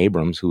with Dan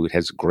Abrams, who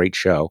has a great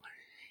show.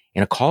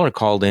 And a caller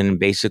called in and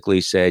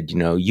basically said,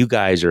 you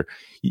guys are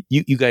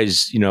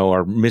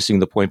missing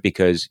the point,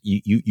 because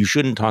you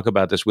shouldn't talk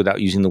about this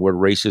without using the word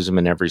racism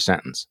in every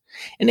sentence.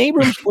 And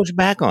Abrams pushed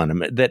back on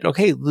him that,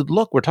 okay,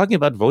 look, we're talking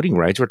about voting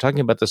rights. We're talking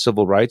about the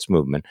civil rights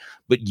movement,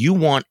 but you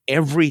want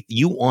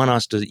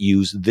us to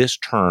use this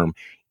term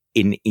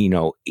in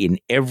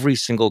every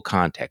single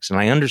context. And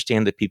I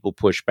understand that people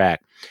push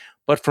back,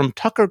 but from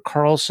Tucker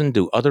Carlson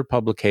to other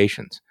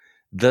publications,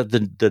 the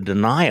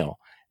denial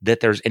that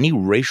there's any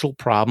racial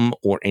problem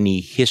or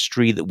any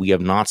history that we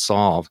have not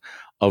solved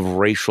of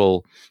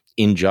racial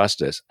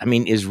injustice, I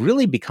mean, is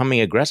really becoming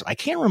aggressive. I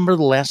can't remember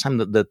the last time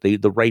that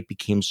the right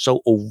became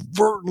so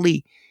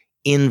overtly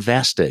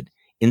invested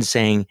in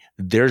saying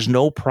there's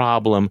no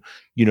problem,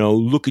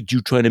 look at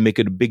you trying to make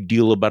it a big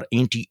deal about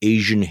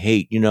anti-Asian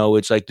hate.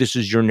 It's like, this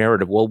is your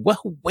narrative. Well,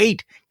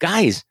 wait,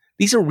 guys,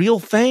 these are real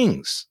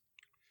things.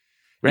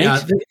 Right?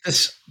 Yeah,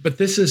 but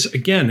this is,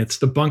 again, it's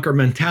the bunker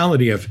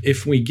mentality of,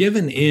 if we give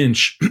an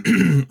inch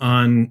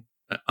on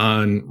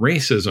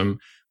racism,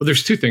 well,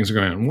 there's two things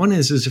going on. One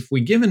is if we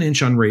give an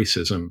inch on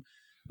racism,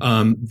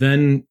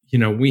 then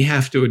we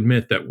have to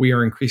admit that we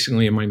are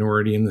increasingly a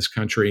minority in this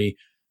country.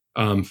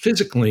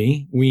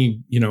 Physically,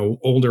 we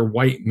older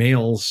white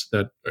males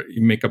that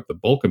make up the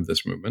bulk of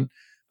this movement,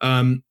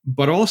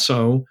 but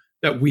also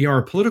that we are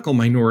a political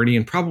minority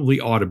and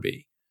probably ought to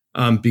be.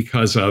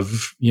 Because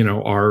of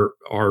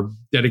our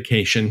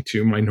dedication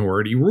to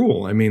minority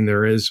rule. I mean,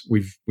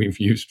 we've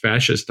used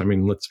fascist. I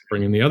mean, let's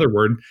bring in the other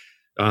word.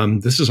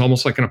 This is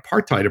almost like an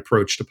apartheid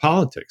approach to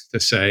politics, to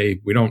say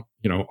we don't.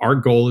 Our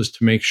goal is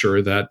to make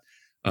sure that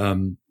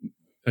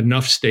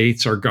enough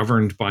states are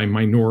governed by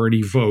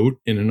minority vote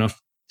in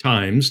enough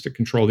times to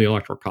control the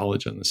Electoral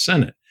College and the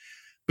Senate.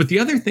 But the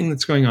other thing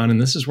that's going on,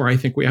 and this is where I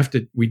think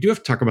we do have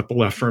to talk about the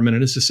left for a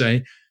minute, is to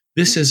say,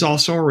 this is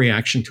also a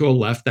reaction to a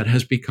left that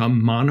has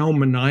become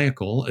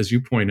monomaniacal, as you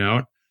point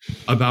out,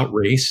 about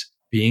race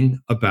being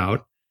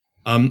about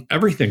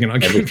everything. And I'll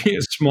give you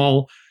a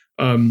small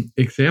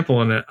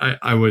example. And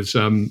I was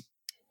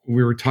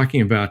we were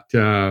talking about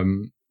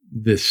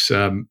this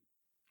Van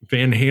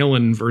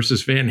Halen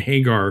versus Van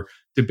Hagar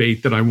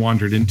debate that I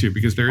wandered into,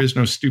 because there is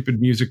no stupid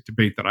music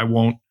debate that I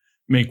won't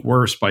make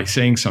worse by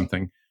saying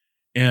something.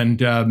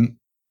 And I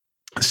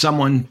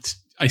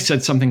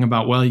said something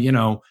about, well,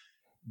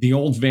 the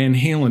old Van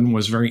Halen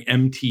was very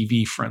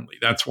MTV friendly.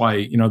 That's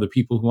why, the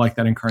people who like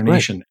that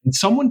incarnation. Right. And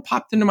someone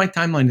popped into my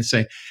timeline to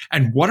say,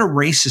 and what a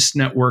racist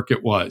network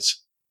it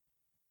was.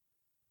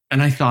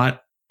 And I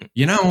thought,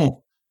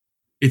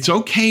 it's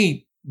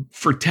okay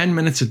for 10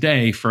 minutes a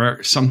day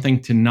for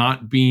something to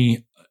not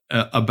be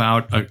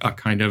about a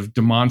kind of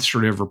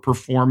demonstrative or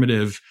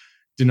performative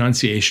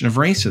denunciation of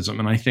racism.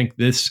 And I think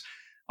the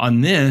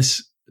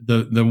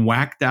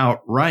whacked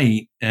out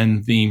right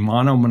and the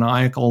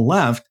monomaniacal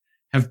left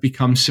have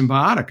become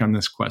symbiotic on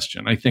this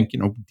question. I think,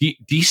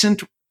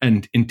 decent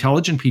and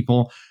intelligent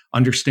people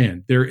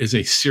understand there is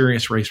a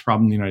serious race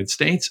problem in the United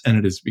States, and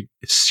it is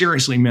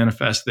seriously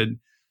manifested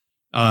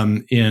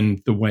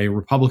in the way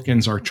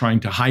Republicans are trying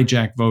to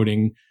hijack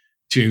voting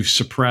to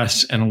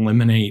suppress and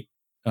eliminate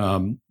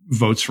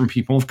votes from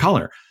people of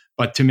color.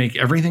 But to make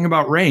everything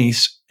about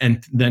race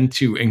and then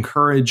to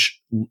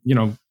encourage,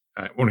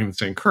 I won't even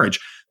say encourage,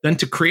 then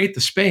to create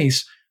the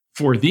space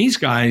for these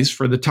guys,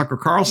 for the Tucker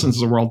Carlsons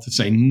of the world, to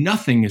say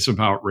nothing is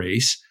about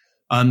race,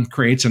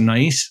 creates a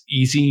nice,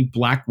 easy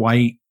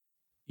black-white,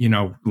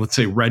 let's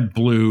say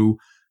red-blue,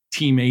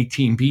 team A,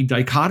 team B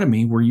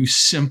dichotomy where you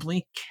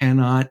simply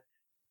cannot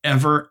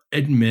ever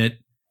admit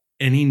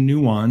any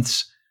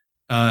nuance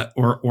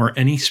or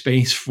any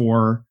space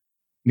for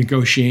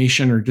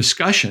negotiation or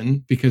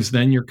discussion, because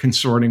then you're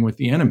consorting with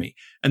the enemy.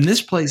 And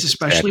this plays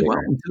especially well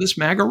into this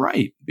MAGA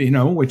right,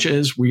 which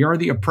is we are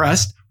the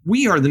oppressed,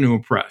 we are the new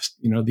oppressed.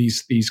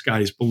 These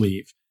guys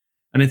believe,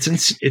 and it's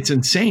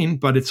insane,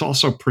 but it's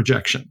also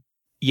projection.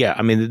 Yeah,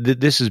 I mean,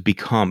 this has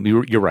become,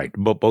 you're right,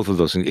 both of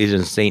those things. It is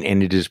insane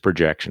and it is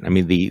projection. I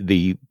mean,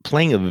 the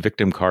playing of a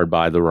victim card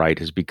by the right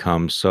has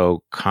become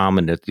so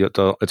common that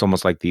it's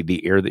almost like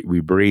the air that we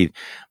breathe.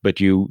 But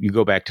you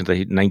go back to the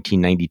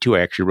 1992,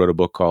 I actually wrote a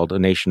book called A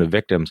Nation of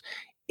Victims.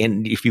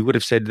 And if you would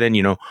have said then,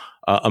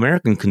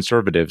 American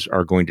conservatives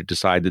are going to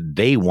decide that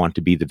they want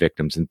to be the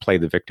victims and play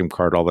the victim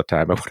card all the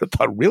time, I would have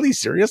thought, really?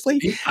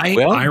 Seriously?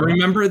 I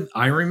remember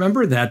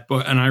that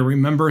book, and I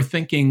remember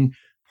thinking,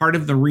 part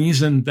of the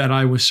reason that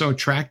I was so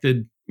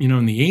attracted,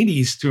 in the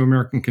 80s to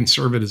American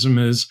conservatism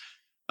is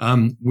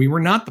we were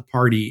not the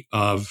party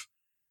of,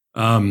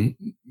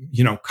 constant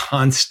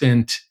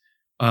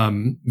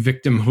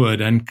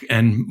victimhood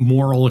and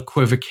moral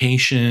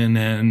equivocation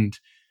and,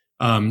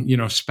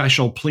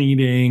 special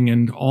pleading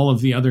and all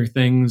of the other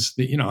things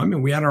that,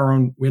 we had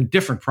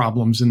different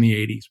problems in the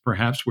 80s.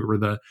 Perhaps we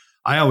were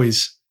I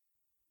always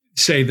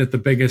say that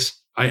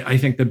I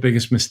think the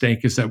biggest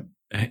mistake is that,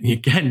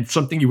 again,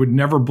 something you would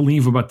never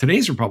believe about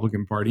today's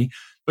Republican Party,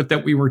 but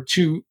that we were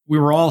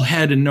all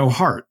head and no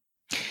heart.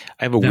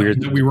 I have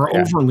that we were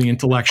overly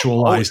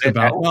intellectualized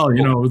about,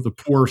 the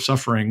poor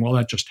suffering. Well,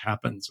 that just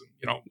happens.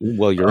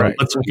 Well, you're right.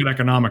 Let's look at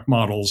economic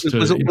models. It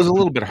was a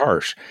little bit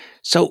harsh.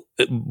 So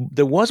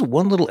there was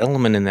one little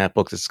element in that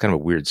book that's kind of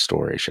a weird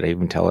story. Should I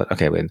even tell it?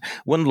 Okay,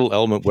 one little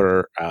element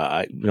where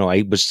I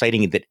was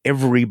citing that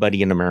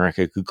everybody in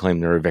America could claim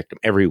they're a victim,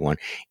 everyone,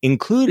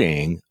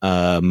 including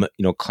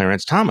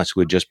Clarence Thomas,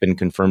 who had just been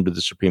confirmed to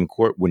the Supreme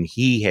Court when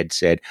he had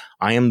said,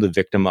 "I am the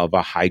victim of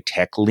a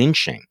high-tech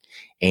lynching."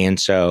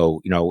 And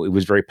so, it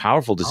was very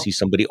powerful to see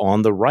somebody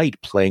on the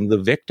right playing the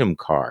victim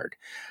card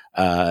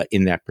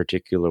in that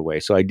particular way.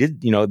 So I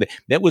did,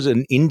 that was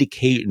an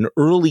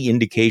early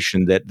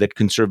indication that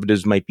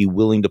conservatives might be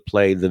willing to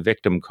play the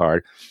victim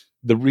card.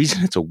 The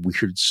reason it's a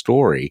weird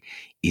story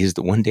is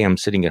that one day I'm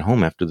sitting at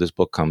home after this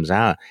book comes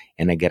out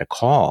and I get a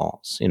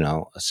call,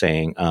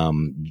 saying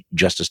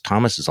Justice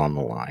Thomas is on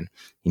the line.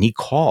 And he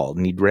called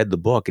and he'd read the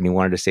book and he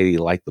wanted to say that he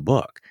liked the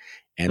book.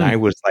 And I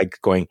was like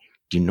going,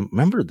 do you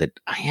remember that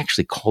I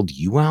actually called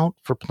you out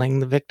for playing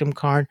the victim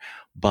card?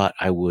 But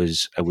I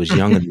was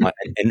young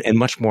and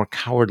much more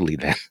cowardly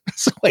then,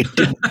 so I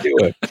didn't do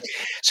it.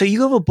 So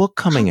you have a book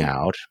coming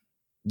out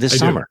this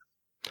summer,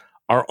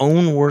 Our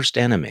Own Worst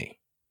Enemy.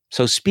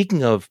 So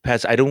speaking of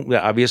pets,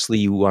 obviously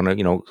you want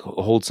to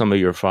hold some of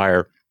your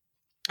fire,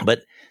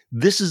 but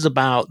this is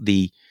about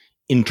the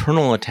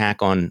internal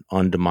attack on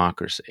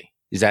democracy.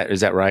 Is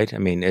that right? I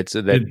mean, it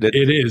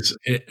is,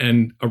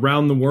 and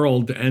around the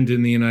world and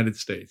in the United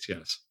States,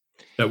 yes,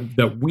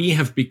 that we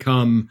have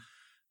become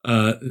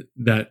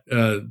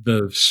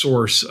the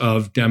source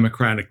of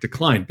democratic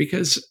decline.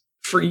 Because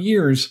for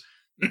years,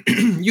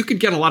 you could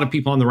get a lot of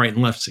people on the right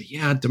and left say,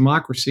 "Yeah,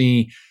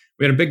 democracy."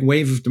 We had a big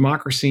wave of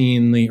democracy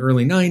in the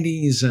early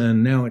 '90s,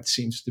 and now it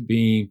seems to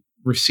be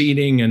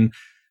receding. And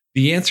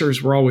the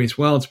answers were always,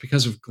 well, it's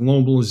because of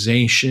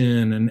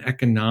globalization and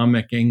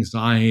economic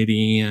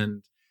anxiety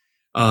and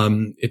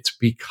it's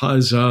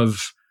because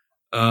of,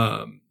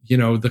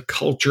 the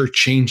culture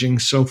changing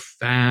so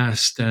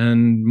fast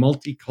and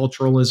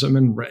multiculturalism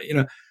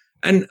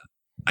and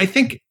I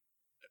think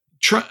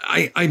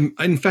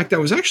in fact, I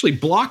was actually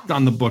blocked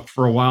on the book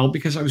for a while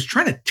because I was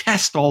trying to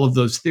test all of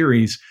those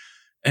theories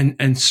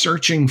and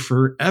searching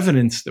for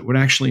evidence that would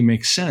actually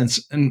make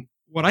sense. And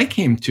what I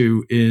came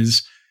to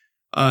is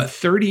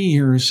 30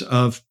 years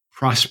of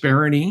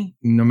prosperity,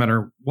 no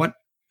matter what.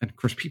 And of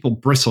course, people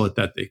bristle at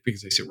that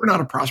because they say, we're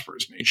not a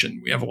prosperous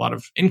nation. We have a lot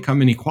of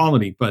income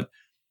inequality, but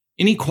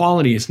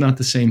inequality is not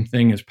the same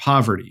thing as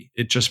poverty.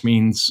 It just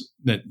means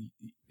that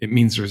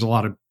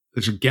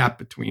there's a gap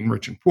between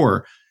rich and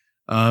poor.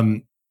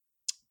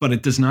 But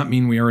it does not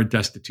mean we are a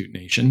destitute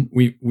nation.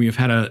 We have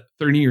had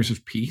 30 years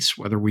of peace,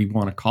 whether we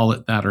want to call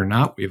it that or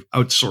not. We have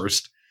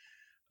outsourced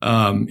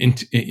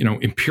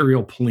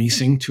imperial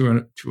policing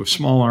to a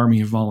small army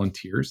of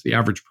volunteers. The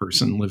average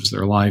person lives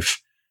their life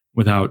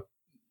without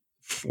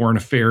foreign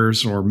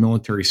affairs or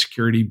military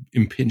security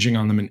impinging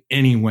on them in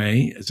any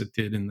way, as it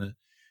did in the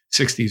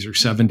 60s or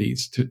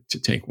 70s, to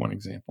take one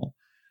example.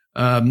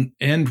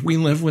 And we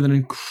live with an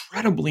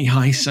incredibly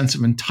high sense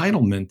of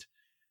entitlement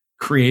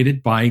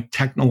created by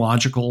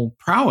technological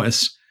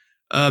prowess.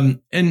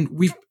 And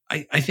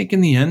I think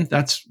in the end,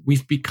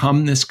 we've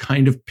become this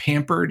kind of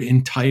pampered,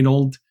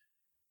 entitled,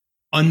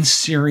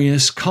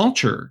 unserious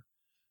culture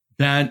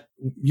that,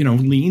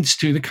 leads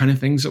to the kind of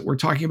things that we're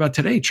talking about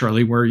today,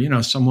 Charlie,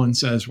 where, someone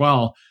says,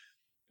 well,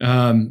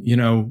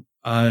 CNN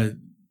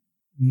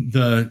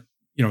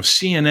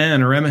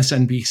or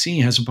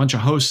MSNBC has a bunch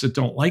of hosts that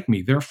don't like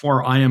me.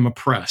 Therefore, I am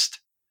oppressed.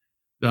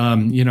 I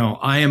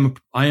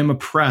am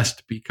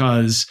oppressed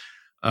because,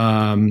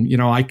 my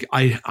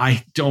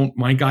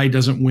guy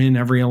doesn't win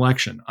every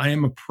election. I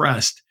am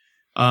oppressed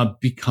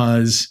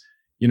because,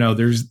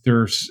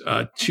 there's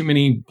too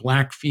many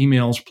black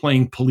females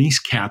playing police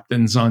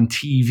captains on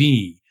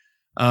TV.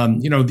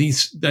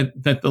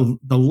 The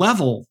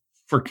level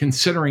for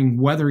considering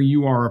whether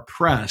you are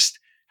oppressed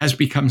has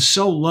become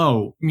so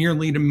low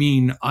merely to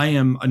mean I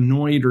am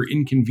annoyed or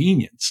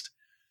inconvenienced,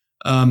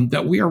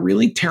 that we are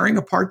really tearing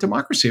apart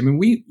democracy. I mean,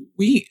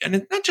 we, and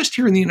it's not just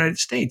here in the United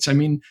States. I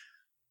mean,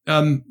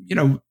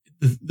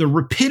 the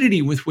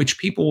rapidity with which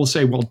people will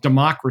say, well,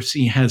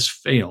 democracy has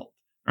failed,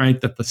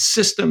 right? That the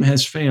system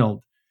has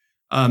failed,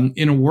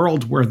 in a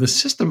world where the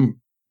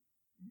system,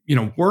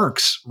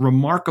 works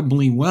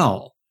remarkably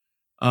well.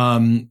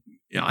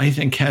 I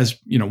think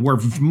where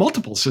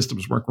multiple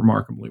systems work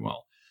remarkably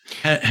well,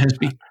 has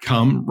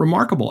become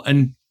remarkable.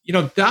 And,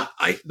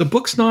 the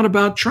book's not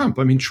about Trump.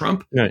 I mean,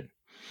 Trump, right.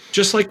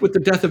 Just like with the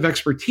death of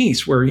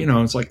expertise, where,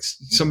 it's like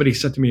somebody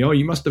said to me, oh,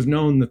 you must have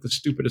known that the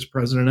stupidest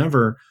president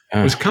ever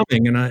was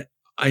coming. And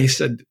I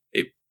said,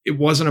 it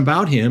wasn't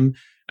about him.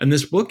 And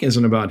this book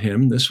isn't about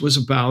him. This was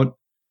about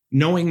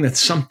knowing that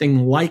something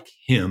like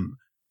him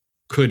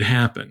could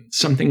happen,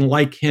 something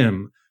like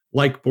him,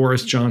 like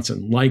Boris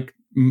Johnson, like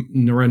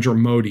Narendra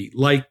Modi,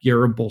 like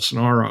Jair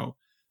Bolsonaro.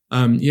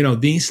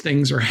 These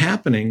things are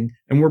happening,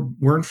 and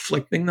we're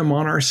inflicting them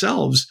on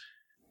ourselves.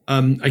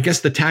 I guess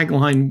the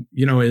tagline,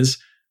 is,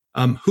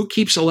 who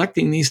keeps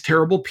electing these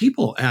terrible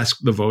people? Ask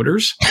the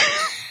voters.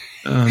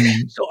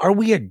 So are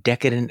we a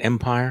decadent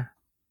empire?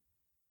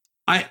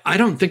 I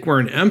don't think we're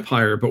an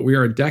empire, but we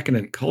are a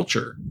decadent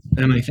culture.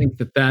 And I think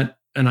that,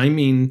 and I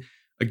mean,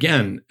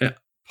 again,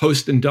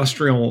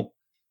 post-industrial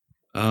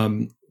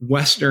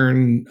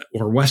Western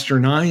or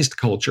Westernized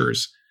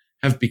cultures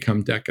have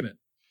become decadent,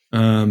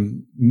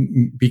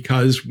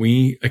 because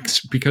we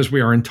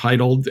are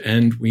entitled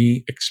and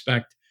we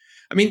expect.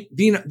 I mean,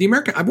 the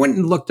American. I went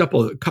and looked up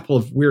a couple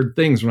of weird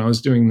things when I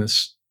was doing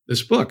this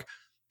book.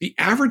 The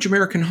average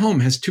American home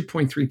has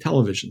 2.3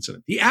 televisions in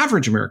it. The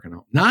average American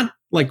home, not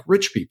like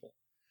rich people.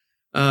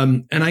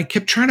 And I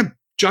kept trying to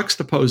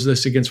juxtapose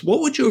this against what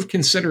would you have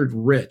considered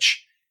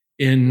rich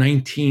in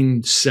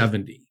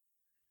 1970?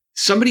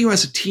 Somebody who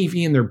has a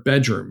TV in their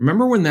bedroom.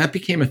 Remember when that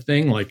became a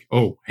thing? Like,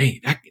 oh, hey,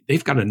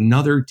 they've got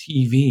another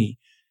TV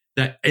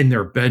that in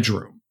their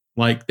bedroom.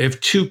 Like they have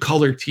 2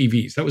 color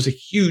TVs. That was a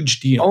huge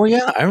deal. Oh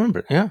yeah, I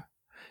remember. Yeah.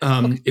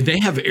 They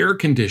have air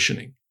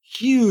conditioning.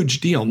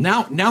 Huge deal.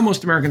 Now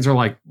most Americans are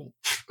like,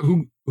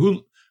 who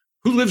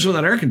lives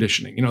without air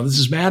conditioning? This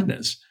is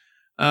madness.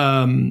 They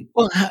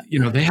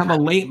have a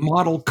late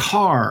model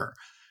car,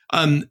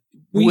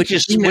 which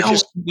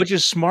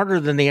is smarter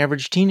than the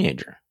average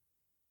teenager.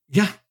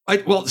 Yeah.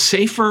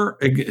 Safer,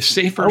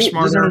 smarter.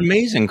 These are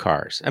amazing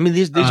cars. I mean,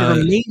 these are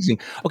amazing.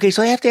 Okay,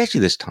 so I have to ask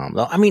you this, Tom.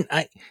 Though, I mean,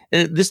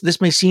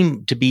 this may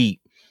seem to be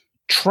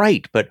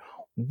trite, but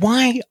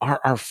why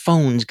are our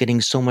phones getting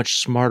so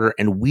much smarter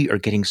and we are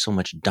getting so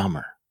much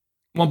dumber?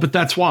 Well, but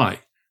that's why,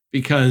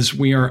 because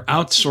we are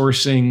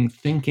outsourcing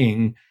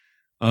thinking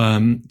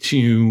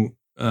to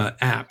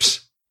apps,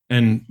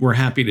 and we're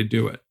happy to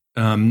do it.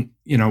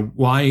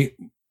 Why?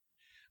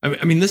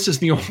 I mean, this is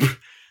the old.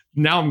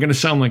 Now I'm going to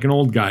sound like an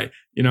old guy.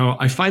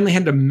 I finally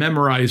had to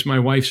memorize my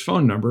wife's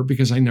phone number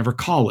because I never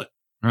call it.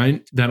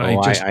 Right?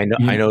 I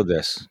know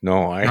this.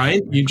 No,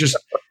 right?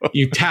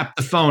 You tap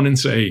the phone and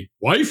say,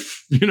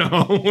 "Wife,"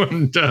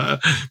 and beloved,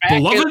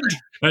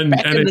 and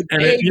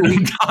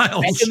it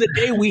dials. Back in the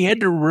day, we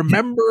had to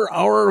remember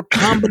our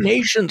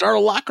combinations, our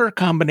locker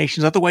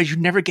combinations. Otherwise, you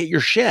never get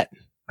your shit.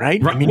 Right?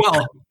 I mean,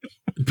 well,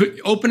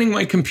 opening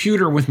my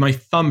computer with my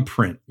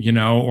thumbprint,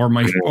 or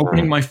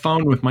opening my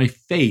phone with my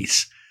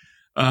face.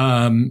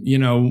 you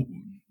know,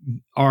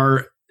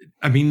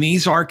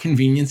 these are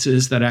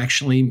conveniences that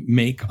actually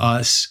make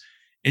us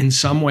in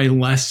some way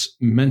less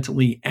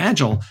mentally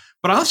agile.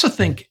 But I also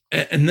think,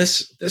 and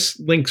this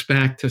links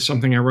back to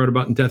something I wrote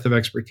about in Death of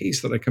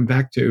Expertise that I come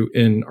back to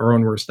in Our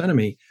Own Worst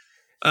Enemy.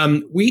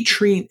 We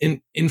treat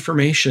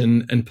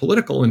information and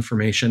political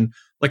information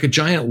like a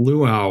giant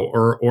luau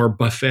or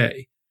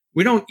buffet.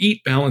 We don't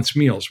eat balanced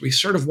meals. We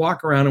sort of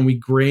walk around and we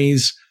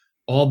graze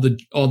all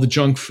the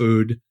junk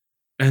food,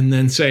 and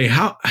then say,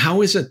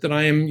 how is it that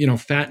I am,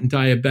 fat and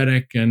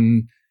diabetic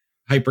and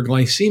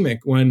hyperglycemic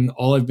when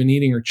all I've been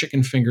eating are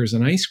chicken fingers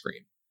and ice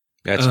cream?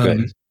 That's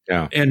good.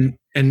 Yeah. And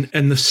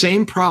the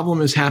same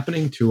problem is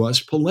happening to us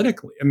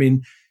politically. I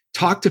mean,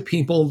 talk to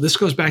people. This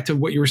goes back to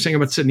what you were saying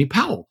about Sidney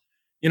Powell.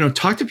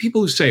 Talk to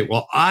people who say,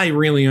 well, I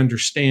really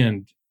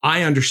understand.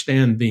 I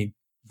understand the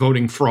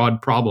voting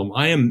fraud problem.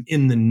 I am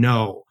in the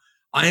know.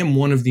 I am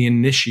one of the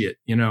initiate,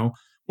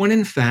 when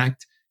in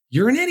fact,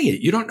 you're an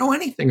idiot. You don't know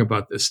anything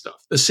about this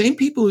stuff. The same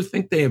people who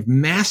think they have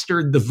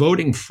mastered the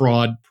voting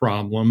fraud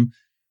problem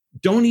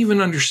don't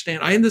even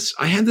understand. I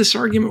had this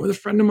argument with a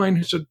friend of mine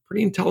who's a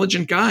pretty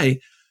intelligent guy,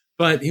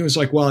 but he was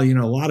like, well, a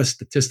lot of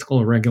statistical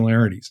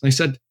irregularities. And I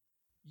said,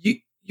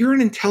 you're an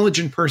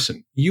intelligent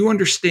person. You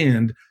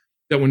understand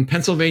that when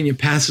Pennsylvania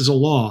passes a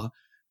law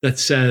that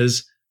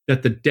says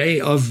that the day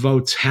of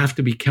votes have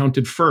to be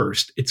counted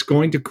first, it's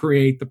going to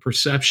create the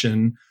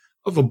perception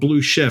of a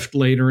blue shift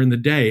later in the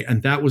day.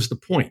 And that was the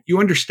point. You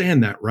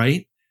understand that,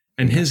 right?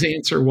 And his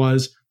answer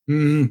was,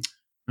 well,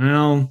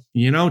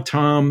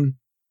 Tom,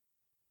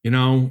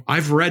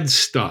 I've read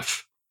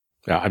stuff.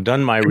 Yeah, I've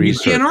done my and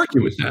research. You can't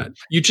argue with that.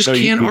 You just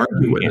can't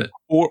argue with it.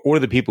 Or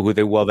the people who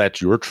think, well, that's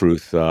your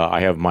truth.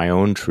 I have my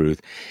own truth.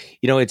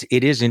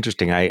 It is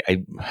interesting. I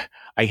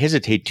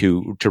hesitate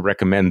to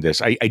recommend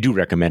this. I do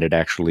recommend it,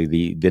 actually.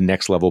 The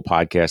Next Level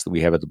podcast that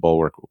we have at the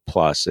Bulwark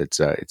Plus.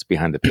 It's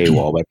behind the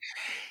paywall, but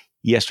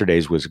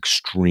yesterday's was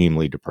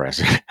extremely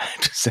depressing. I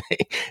have to say,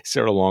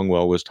 Sarah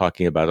Longwell was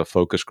talking about a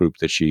focus group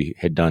that she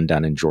had done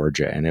down in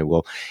Georgia, and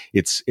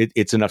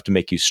it's enough to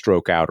make you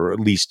stroke out, or at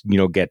least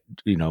get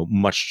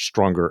much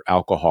stronger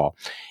alcohol.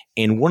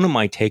 And one of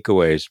my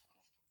takeaways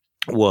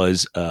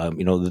was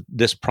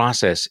this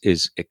process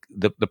is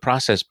the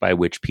process by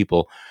which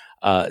people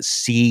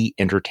see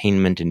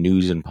entertainment and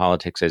news and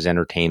politics as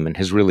entertainment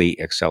has really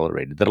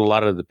accelerated. That a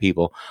lot of the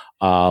people,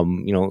 are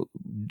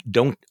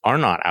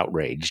not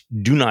outraged,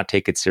 do not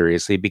take it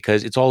seriously,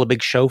 because it's all a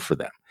big show for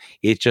them.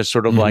 It's just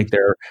sort of like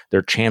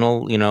their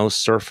channel,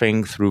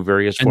 surfing through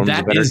various forms of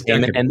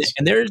entertainment.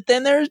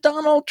 And there's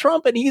Donald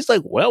Trump, and he's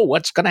like, well,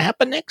 what's going to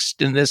happen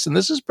next in this? And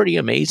this is pretty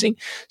amazing.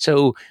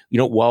 So,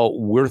 while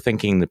we're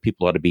thinking that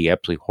people ought to be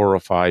absolutely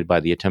horrified by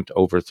the attempt to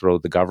overthrow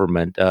the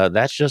government,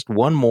 that's just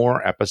one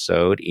more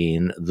episode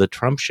in the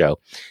Trump show.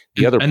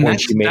 The other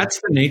point she made,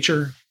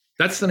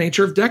 that's the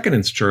nature of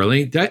decadence,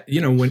 Charlie. That,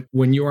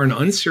 when you are an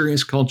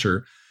unserious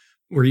culture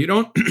where you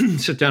don't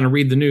sit down and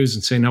read the news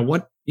and say, now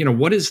what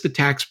does the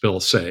tax bill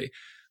say?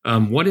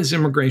 What does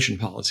immigration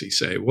policy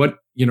say? What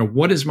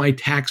is my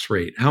tax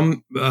rate? How,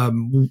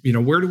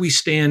 where do we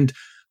stand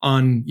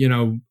on,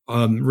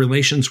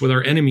 relations with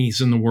our enemies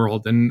in the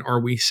world? And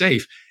are we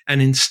safe?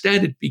 And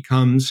instead it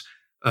becomes,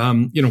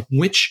 is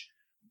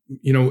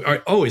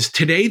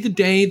today the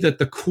day that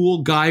the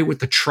cool guy with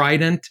the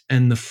trident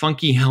and the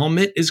funky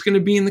helmet is going to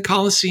be in the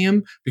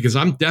Coliseum? Because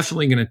I'm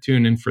definitely going to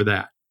tune in for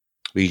that.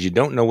 Because you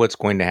don't know what's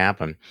going to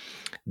happen.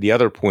 The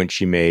other point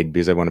she made,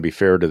 because I want to be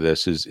fair to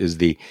this, is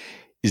the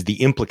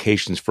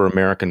implications for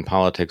American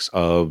politics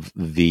of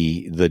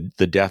the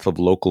death of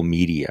local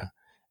media.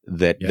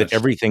 That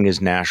everything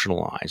is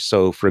nationalized.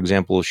 So, for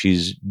example,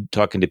 she's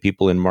talking to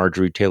people in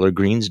Marjorie Taylor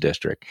Greene's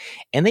district,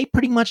 and they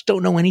pretty much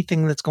don't know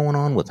anything that's going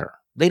on with her.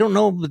 They don't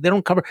know. They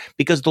don't cover,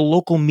 because the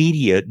local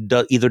media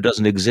either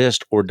doesn't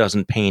exist or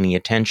doesn't pay any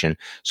attention.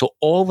 So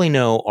all they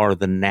know are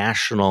the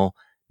national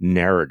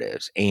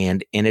narratives,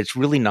 and it's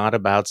really not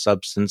about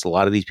substance. A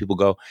lot of these people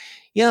go,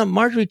 yeah,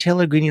 Marjorie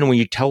Taylor Greene, when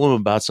you tell them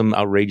about some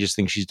outrageous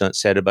thing she's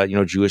said about,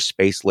 Jewish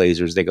space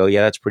lasers, they go,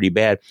 yeah, that's pretty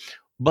bad.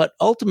 But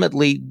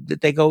ultimately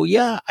they go,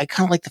 yeah, I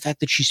kind of like the fact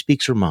that she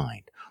speaks her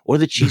mind, or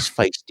that she's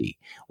feisty,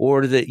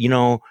 or that,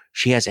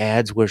 she has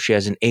ads where she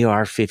has an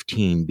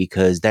AR-15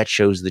 because that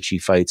shows that she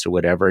fights or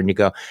whatever. And you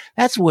go,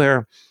 that's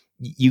where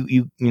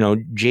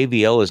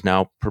JVL is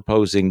now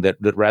proposing that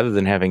rather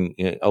than having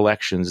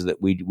elections,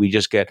 that we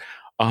just get,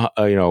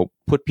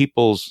 put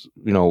people's,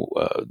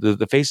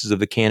 the faces of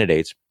the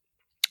candidates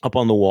up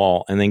on the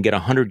wall, and then get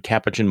 100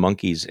 capuchin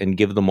monkeys and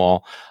give them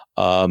all,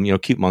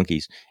 cute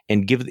monkeys,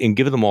 and give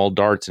them all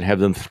darts and have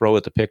them throw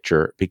at the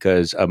picture,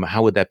 because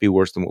how would that be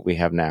worse than what we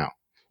have now?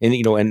 And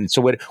and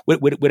so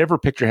whatever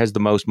picture has the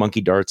most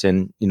monkey darts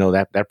in,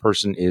 that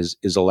person is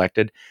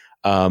elected.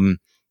 And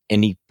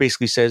he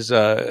basically says,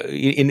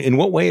 in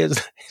what way is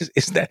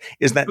that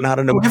not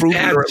an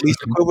improvement, or at least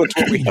equivalent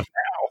to what we have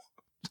now?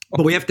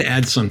 But we have to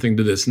add something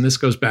to this, and this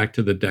goes back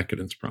to the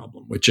decadence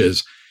problem, which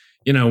is,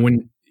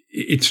 when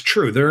it's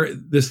true,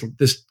 this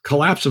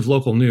collapse of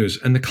local news,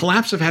 and the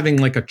collapse of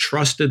having like a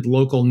trusted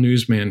local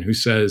newsman who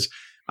says,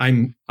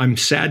 I'm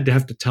sad to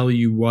have to tell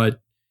you what,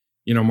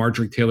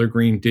 Marjorie Taylor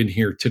Greene did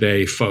here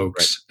today,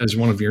 folks, as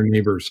one of your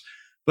neighbors.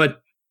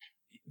 But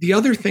the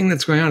other thing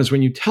that's going on is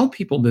when you tell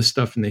people this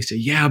stuff and they say,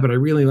 yeah, but I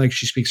really like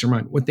she speaks her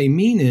mind. What they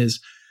mean is,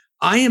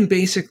 I am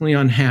basically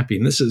unhappy.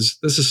 And this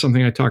is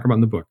something I talk about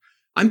in the book.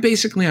 I'm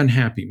basically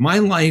unhappy. My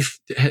life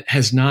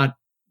has not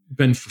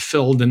been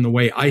fulfilled in the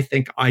way I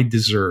think I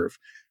deserve.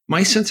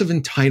 My sense of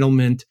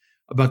entitlement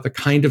about the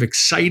kind of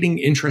exciting,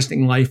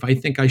 interesting life I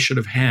think I should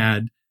have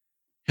had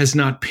has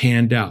not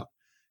panned out.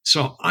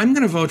 So I'm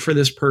going to vote for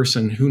this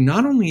person who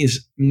not only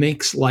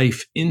makes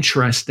life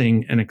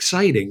interesting and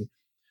exciting,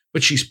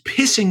 but she's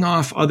pissing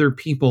off other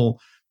people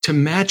to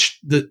match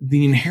the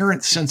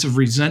inherent sense of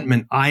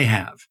resentment I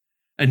have.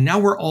 And now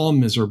we're all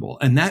miserable.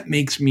 And that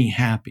makes me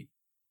happy.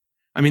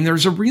 I mean,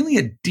 there's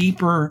a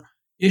deeper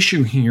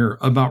issue here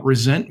about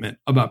resentment,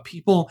 about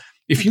people.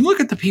 If you look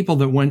at the people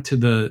that went to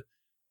the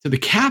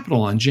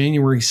Capitol on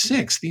January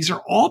 6th, these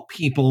are all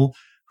people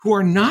who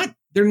are not,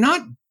 they're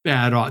not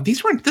bad off.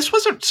 This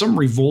wasn't some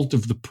revolt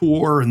of the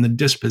poor and the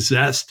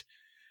dispossessed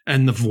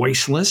and the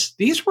voiceless.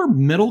 These were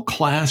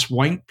middle-class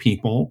white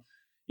people,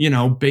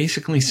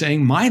 basically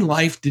saying my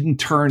life didn't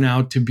turn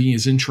out to be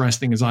as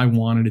interesting as I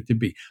wanted it to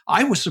be.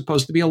 I was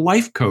supposed to be a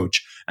life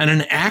coach and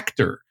an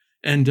actor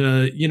and,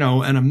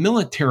 and a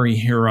military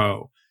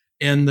hero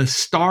and the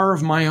star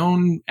of my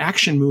own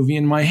action movie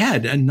in my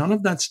head. And none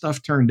of that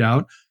stuff turned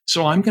out.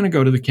 So I'm going to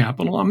go to the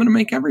Capitol. I'm going to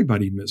make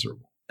everybody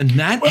miserable. And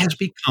that has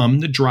become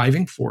the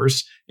driving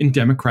force in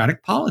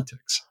democratic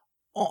politics.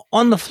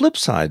 On the flip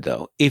side,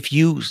 though, if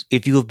you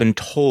have been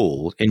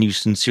told and you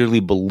sincerely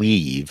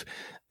believe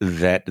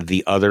that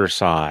the other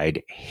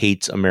side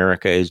hates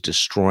America, is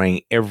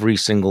destroying every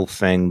single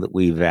thing that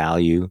we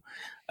value,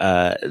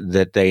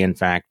 that they in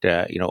fact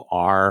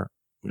are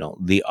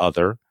the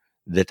other,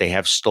 that they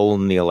have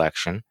stolen the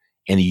election,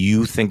 and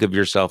you think of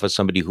yourself as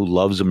somebody who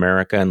loves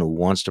America and who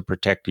wants to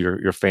protect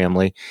your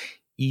family,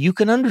 you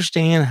can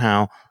understand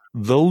how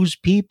those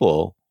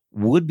people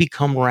would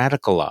become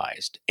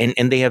radicalized,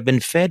 and they have been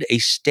fed a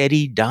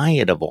steady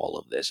diet of all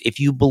of this. If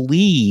you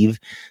believe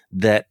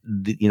that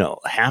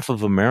half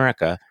of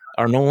America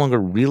are no longer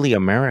really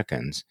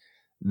Americans,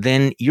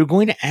 then you're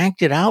going to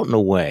act it out in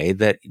a way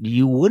that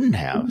you wouldn't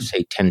have,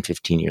 say, 10,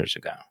 15 years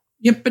ago.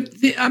 Yeah, but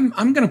I'm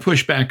going to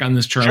push back on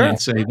this, Charlie, Sure. and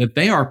say that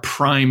they are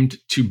primed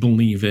to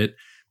believe it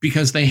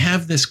because they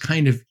have this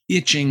kind of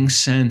itching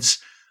sense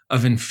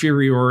of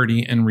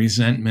inferiority and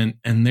resentment,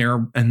 and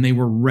they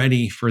were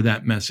ready for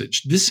that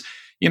message. This,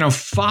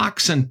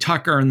 Fox and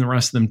Tucker and the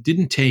rest of them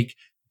didn't take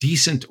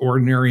decent,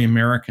 ordinary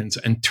Americans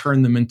and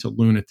turn them into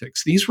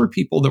lunatics. These were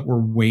people that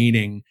were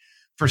waiting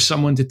for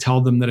someone to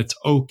tell them that it's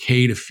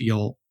okay to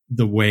feel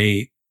the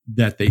way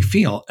that they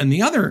feel. And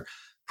the other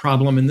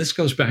problem, and this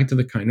goes back to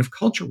the kind of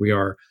culture we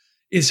are,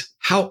 is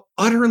how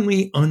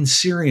utterly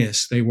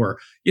unserious they were.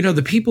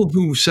 The people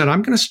who said,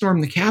 I'm going to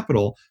storm the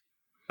Capitol.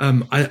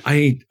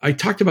 I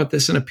talked about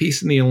this in a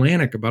piece in the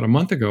Atlantic about a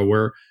month ago,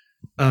 where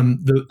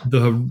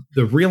the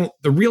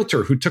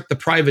realtor who took the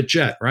private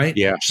jet, right?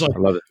 Yeah, she's like, I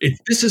love it.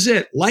 This is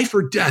it, life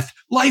or death,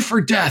 life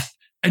or death.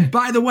 And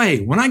by the way,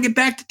 when I get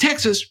back to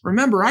Texas,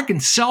 remember, I can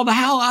sell the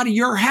hell out of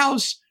your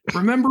house.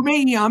 Remember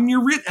me, I'm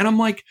your rich. And I'm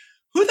like,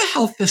 who the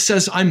hell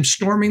says I'm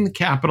storming the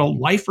Capitol,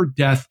 life or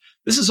death?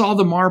 This is all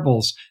the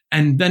marbles.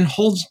 And then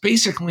holds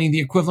basically the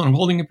equivalent of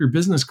holding up your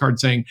business card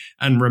saying,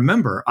 and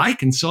remember, I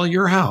can sell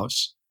your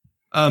house.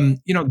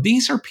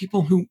 These are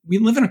people who, we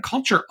live in a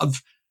culture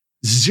of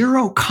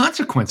zero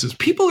consequences.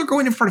 People are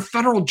going in front of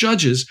federal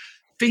judges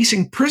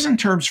facing prison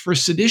terms for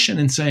sedition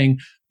and saying,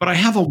 but I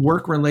have a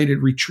work-related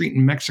retreat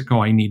in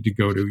Mexico I need to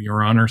go to,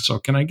 Your Honor. So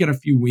can I get a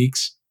few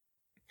weeks?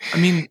 I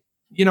mean,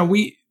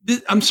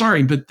 I'm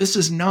sorry, but this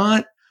is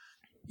not,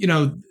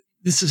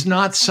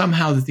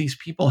 somehow that these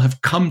people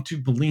have come to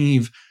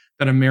believe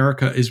that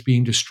America is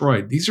being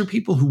destroyed. These are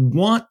people who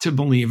want to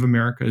believe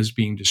America is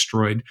being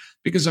destroyed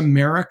because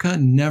America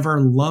never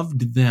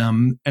loved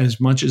them as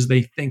much as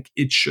they think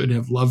it should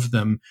have loved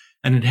them,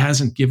 and it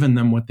hasn't given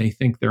them what they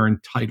think they're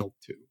entitled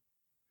to.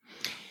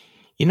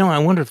 I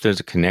wonder if there's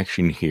a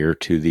connection here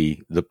to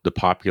the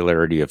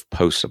popularity of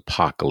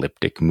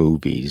post-apocalyptic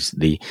movies,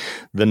 the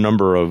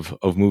number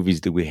of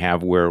movies that we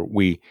have where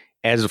we,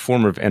 as a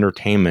form of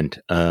entertainment,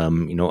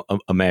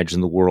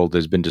 imagine the world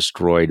has been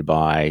destroyed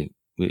by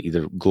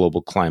either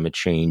global climate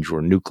change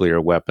or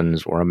nuclear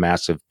weapons or a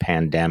massive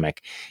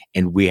pandemic,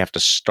 and we have to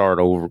start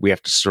over. We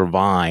have to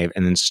survive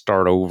and then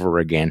start over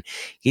again.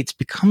 It's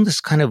become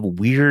this kind of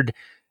weird,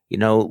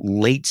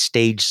 late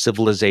stage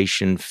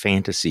civilization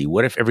fantasy.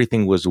 What if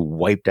everything was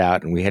wiped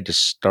out and we had to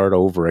start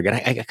over again?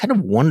 I kind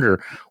of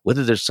wonder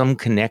whether there's some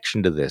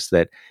connection to this,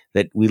 that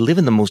we live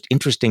in the most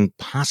interesting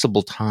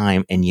possible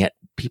time, and yet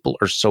people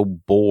are so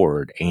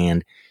bored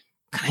and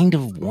kind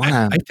of want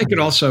to. I think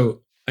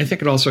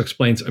it also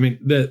explains. I mean,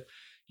 that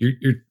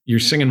you're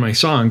singing my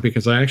song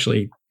because I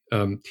actually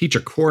teach a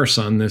course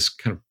on this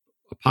kind of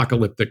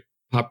apocalyptic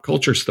pop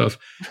culture stuff,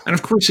 and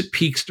of course, it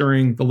peaks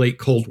during the late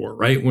Cold War,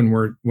 right?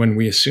 When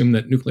we assume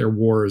that nuclear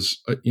war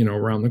is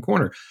around the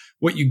corner.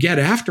 What you get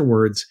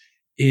afterwards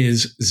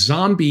is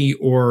zombie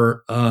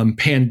or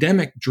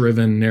pandemic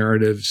driven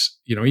narratives,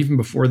 even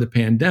before the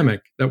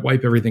pandemic, that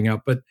wipe everything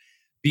out. But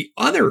the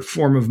other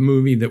form of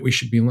movie that we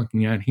should be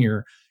looking at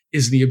here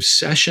is the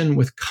obsession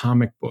with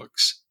comic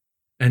books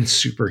and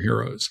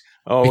superheroes.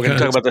 Oh, we're going to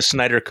talk about the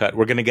Snyder Cut.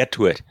 We're going to get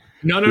to it.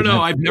 No.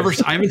 I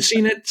haven't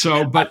seen it.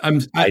 So, but I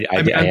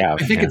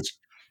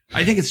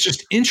think it's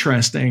just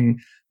interesting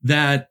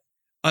that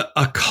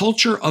a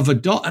culture of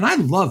adult, and I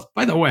love,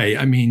 by the way,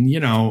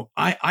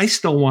 I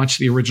still watch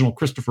the original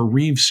Christopher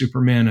Reeve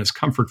Superman as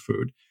comfort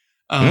food.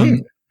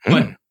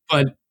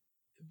 But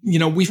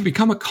we've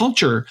become a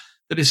culture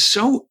that is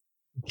so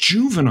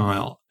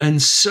juvenile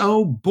and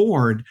so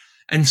bored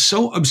and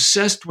so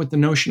obsessed with the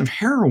notion of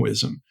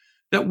heroism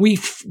that we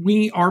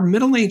are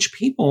middle-aged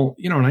people,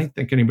 and I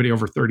think anybody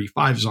over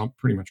 35 is all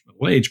pretty much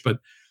middle-aged, but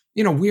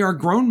we are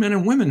grown men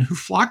and women who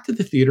flock to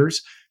the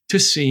theaters to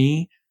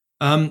see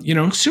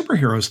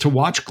superheroes, to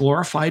watch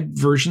glorified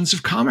versions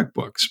of comic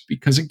books,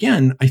 because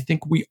again, I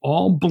think we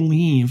all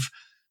believe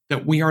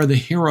that we are the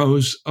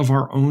heroes of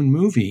our own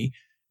movie.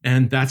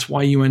 And that's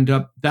why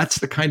that's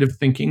the kind of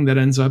thinking that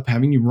ends up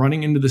having you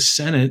running into the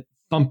Senate,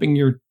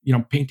 thumping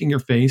painting your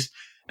face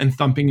and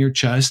thumping your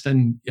chest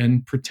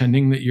and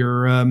pretending that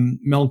you're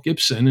Mel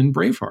Gibson in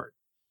Braveheart.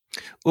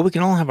 Well, we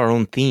can all have our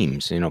own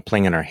themes,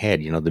 playing in our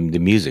head, the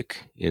music,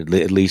 at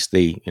least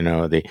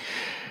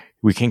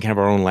we can't have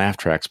our own laugh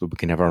tracks, but we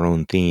can have our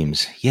own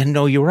themes. Yeah,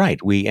 no, you're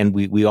right.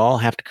 We all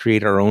have to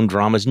create our own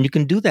dramas, and you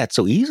can do that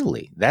so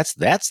easily. That's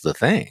the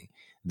thing.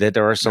 That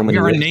there are so many.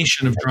 We are a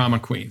nation of drama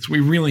queens.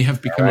 We really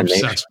have become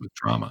obsessed with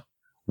drama.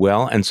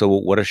 Well, and so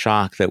what a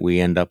shock that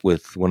we end up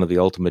with one of the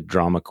ultimate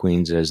drama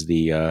queens as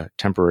the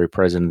temporary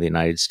president of the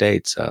United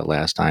States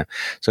last time.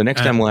 So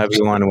next time we'll have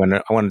you on.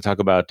 I want to talk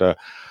about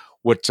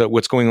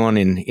what's going on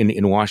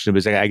in Washington.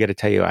 Because I got to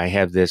tell you, I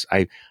have this.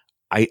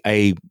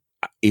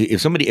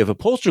 If a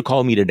pollster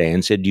called me today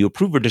and said, "Do you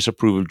approve or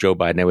disapprove of Joe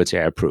Biden?" I would say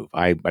I approve.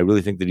 I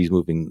really think that he's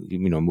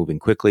moving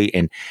quickly,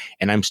 and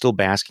I'm still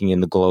basking in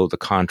the glow of the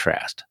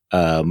contrast,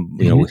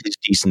 with his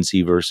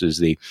decency versus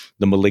the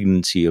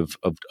malignancy of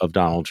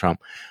Donald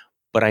Trump.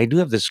 But I do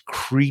have this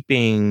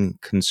creeping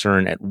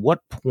concern: at what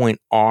point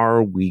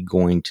are we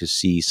going to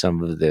see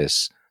some of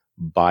this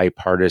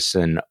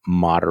bipartisan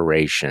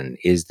moderation?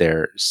 Is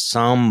there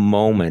some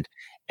moment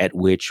at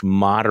which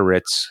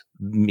moderates,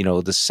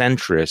 the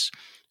centrists,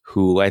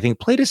 who I think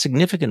played a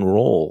significant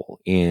role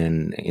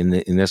in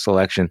this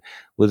election,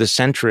 where the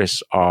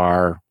centrists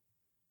are,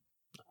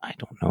 I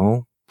don't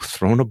know,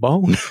 thrown a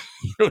bone?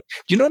 Do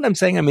you know what I'm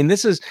saying? I mean,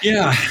 this is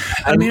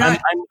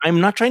I'm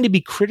not trying to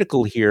be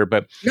critical here,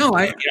 but no,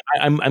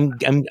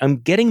 I'm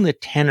getting the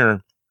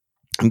tenor.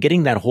 I'm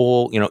getting that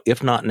whole,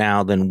 if not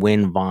now, then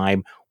when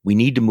vibe. We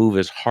need to move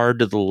as hard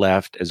to the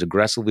left, as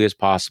aggressively as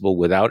possible,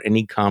 without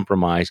any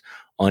compromise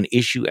on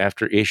issue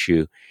after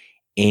issue.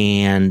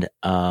 And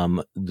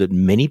the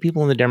many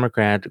people in the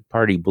Democratic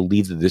Party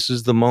believe that this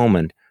is the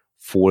moment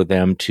for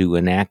them to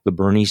enact the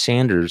Bernie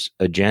Sanders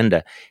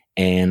agenda.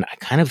 And I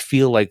kind of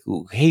feel like,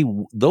 hey,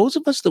 those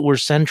of us that were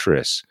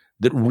centrists,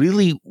 that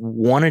really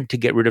wanted to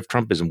get rid of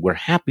Trumpism, we're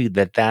happy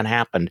that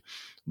happened.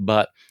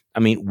 But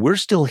I mean, we're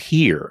still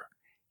here,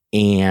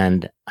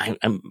 and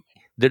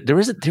there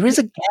is a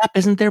gap,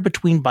 isn't there,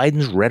 between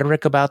Biden's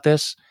rhetoric about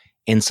this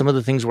and some of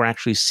the things we're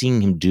actually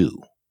seeing him do.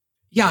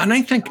 Yeah, and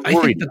I think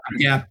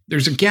that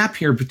there's a gap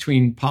here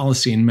between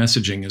policy and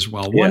messaging as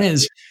well. One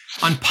is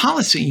on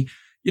policy,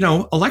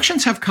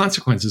 elections have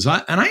consequences.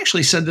 I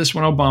actually said this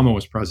when Obama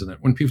was president.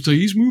 When people say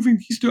he's moving,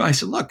 I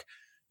said, look,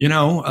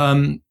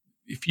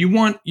 if you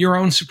want your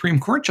own Supreme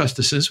Court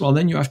justices, well,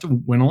 then you have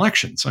to win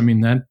elections. I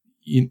mean, that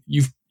you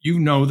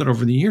know that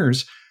over the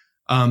years,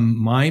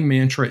 my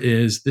mantra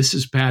is this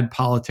is bad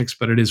politics,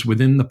 but it is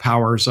within the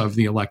powers of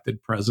the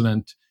elected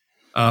president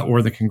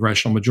or the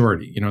congressional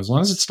majority. As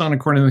long as it's done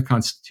according to the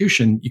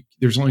Constitution,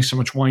 there's only so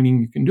much whining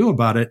you can do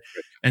about it.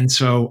 And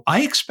so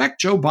I expect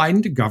Joe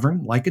Biden to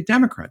govern like a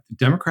Democrat. The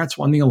Democrats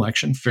won the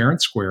election fair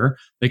and square.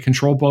 They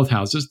control both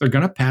houses. They're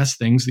going to pass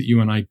things that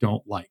you and I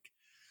don't like.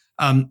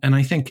 And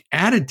I think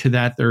added to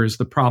that, there is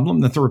the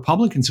problem that the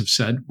Republicans have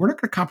said, we're not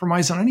going to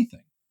compromise on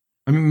anything.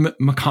 I mean,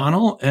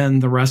 McConnell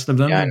and the rest of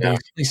them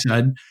basically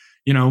said,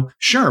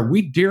 sure,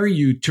 we dare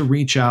you to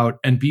reach out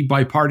and be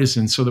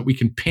bipartisan so that we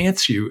can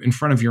pants you in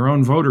front of your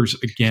own voters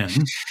again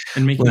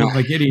and make you look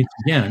like idiots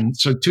again.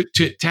 So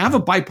to have a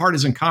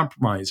bipartisan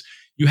compromise,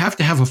 you have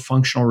to have a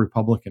functional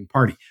Republican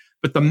Party.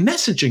 But the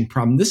messaging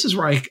problem, this is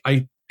where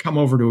I come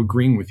over to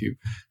agreeing with you.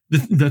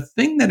 The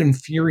thing that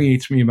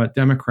infuriates me about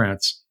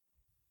Democrats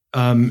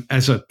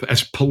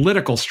as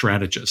political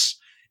strategists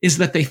is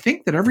that they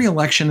think that every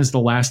election is the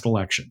last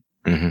election.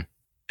 Mm-hmm.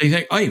 They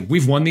think, hey,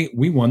 we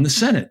won the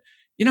Senate.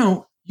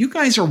 You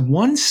guys are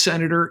one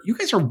senator, you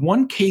guys are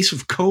one case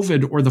of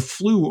COVID or the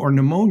flu or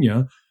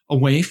pneumonia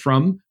away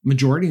from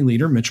Majority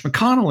Leader Mitch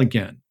McConnell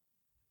again.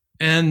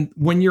 And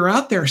when you're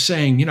out there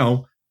saying,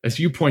 as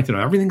you pointed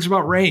out, everything's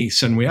about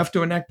race and we have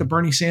to enact the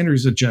Bernie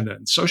Sanders agenda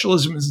and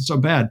socialism isn't so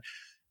bad,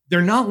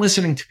 they're not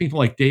listening to people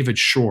like David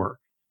Shore,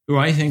 who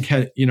I think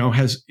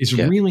is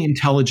really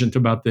intelligent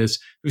about this,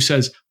 who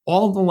says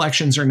all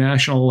elections are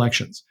national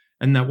elections,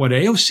 and that what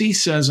AOC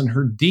says in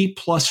her D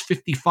plus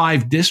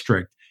 55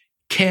 district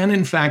can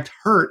in fact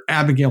hurt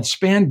Abigail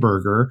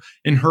Spanberger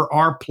in her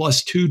R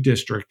plus 2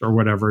 district or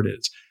whatever it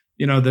is.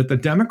 That the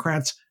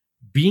Democrats,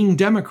 being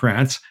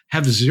Democrats,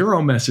 have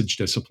zero message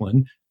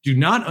discipline, do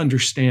not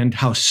understand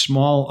how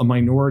small a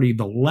minority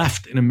the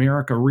left in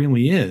America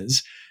really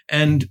is,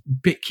 and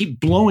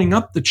keep blowing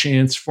up the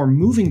chance for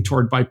moving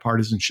toward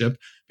bipartisanship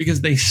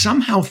because they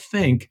somehow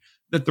think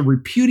that the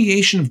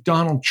repudiation of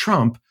Donald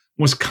Trump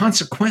was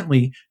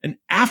consequently an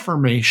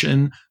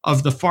affirmation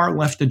of the far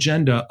left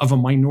agenda of a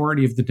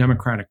minority of the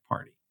Democratic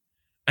Party.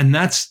 And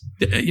that's,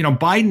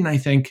 Biden, I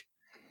think,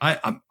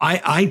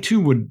 I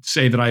too would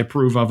say that I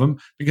approve of him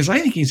because I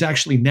think he's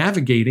actually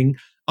navigating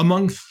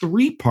among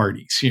three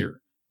parties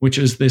here, which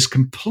is this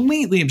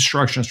completely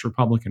obstructionist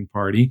Republican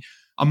Party,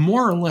 a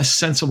more or less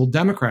sensible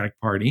Democratic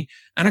Party,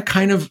 and a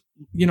kind of,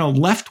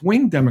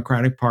 left-wing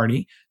Democratic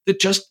Party that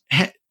just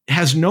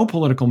has no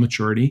political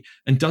maturity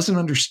and doesn't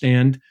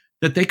understand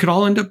that they could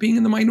all end up being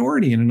in the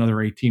minority in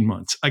another 18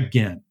 months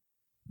again.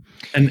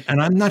 And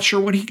I'm not sure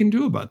what he can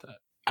do about that.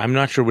 I'm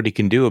not sure what he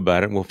can do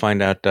about it. We'll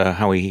find out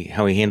how he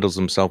handles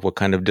himself, what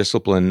kind of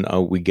discipline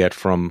we get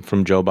from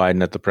Joe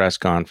Biden at the press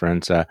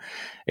conference. I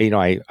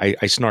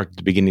snarked at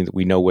the beginning that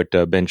we know what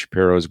Ben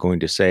Shapiro is going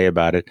to say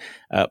about it.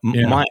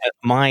 My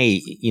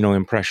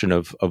impression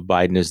of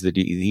Biden is that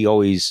he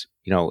always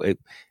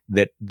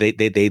that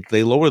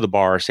they lower the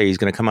bar, say he's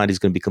going to come out, he's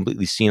going to be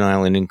completely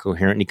senile and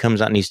incoherent, and he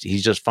comes out and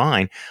he's just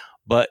fine,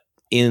 but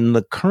in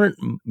the current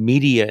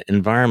media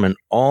environment,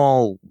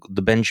 all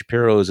the Ben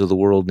Shapiros of the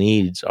world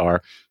needs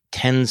are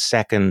 10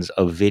 seconds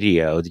of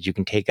video that you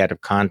can take out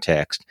of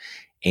context.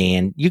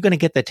 And you're going to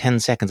get that 10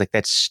 seconds, like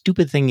that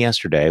stupid thing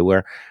yesterday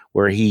where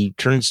he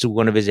turns to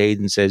one of his aides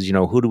and says,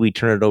 who do we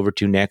turn it over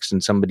to next?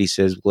 And somebody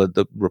says, well,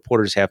 the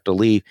reporters have to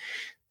leave.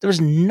 There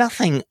was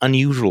nothing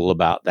unusual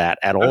about that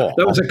at all.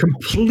 That was a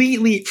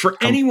completely, for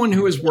anyone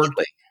who has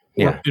worked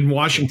in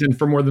Washington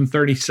for more than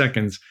 30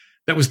 seconds,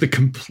 that was the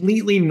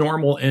completely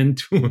normal end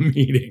to a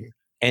meeting.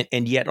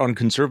 And yet on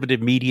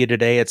conservative media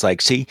today, it's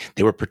like, see,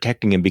 they were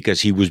protecting him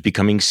because he was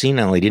becoming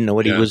senile. He didn't know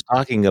what he was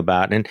talking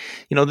about. And,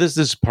 this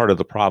is part of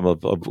the problem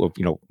of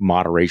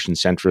moderation,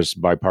 centrist,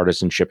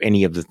 bipartisanship,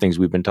 any of the things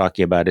we've been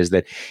talking about is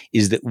that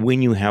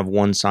when you have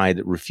one side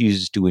that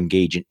refuses to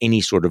engage in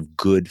any sort of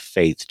good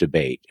faith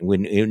debate,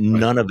 when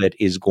none of it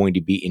is going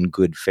to be in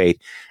good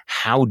faith,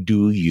 how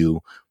do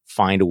you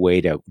find a way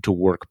to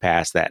work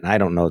past that? And I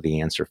don't know the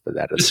answer for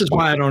that. This is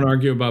why I don't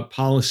argue about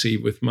policy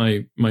with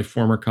my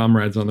former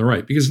comrades on the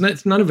right, because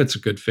none of it's a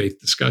good faith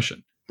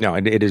discussion. No,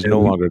 it is no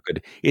longer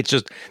good. It's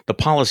just the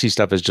policy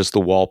stuff is just the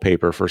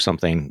wallpaper for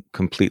something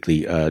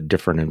completely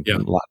different and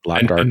a lot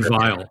darker. And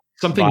vile.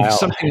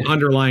 Something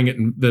underlying it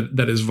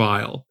that is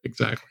vile.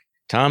 Exactly.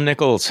 Tom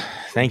Nichols,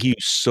 thank you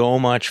so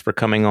much for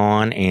coming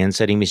on and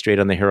setting me straight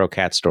on the Hero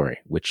Cat story,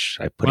 which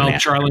I put. Well,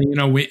 Charlie,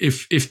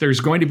 if there's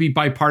going to be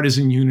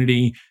bipartisan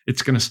unity,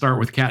 it's going to start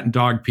with cat and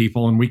dog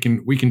people, and we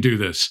can do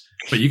this.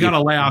 But you got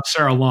to lay off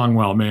Sarah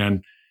Longwell,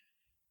 man.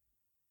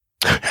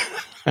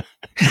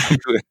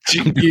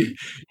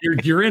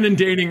 You're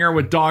inundating her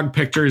with dog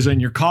pictures, and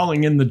you're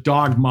calling in the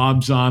dog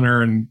mobs on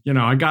her, and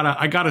I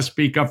gotta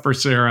speak up for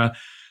Sarah.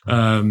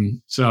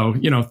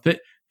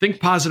 Think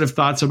positive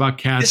thoughts about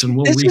cats, and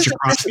we'll reach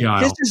across the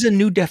aisle. This is a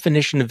new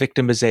definition of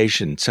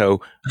victimization.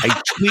 So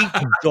I tweet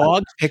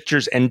dog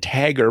pictures and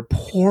tag her.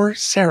 Poor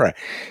Sarah.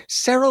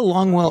 Sarah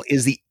Longwell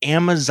is the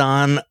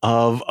Amazon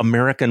of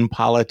American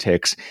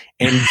politics.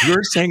 And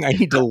you're saying I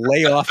need to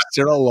lay off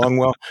Sarah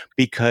Longwell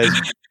because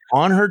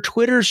on her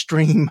Twitter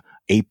stream,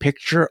 a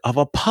picture of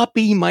a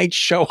puppy might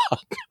show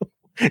up.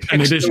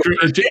 And it is true.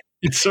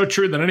 It's so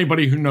true that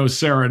anybody who knows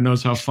Sarah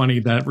knows how funny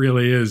that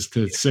really is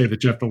to say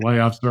that you have to lay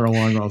off Sarah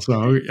Longwell.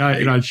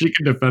 So, she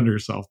can defend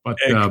herself. But,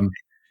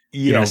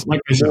 yes,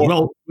 like I said,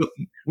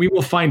 we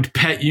will find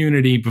pet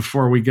unity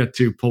before we get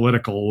to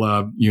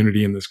political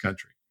unity in this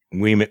country.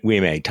 We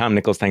may. Tom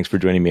Nichols, thanks for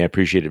joining me. I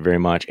appreciate it very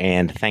much.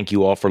 And thank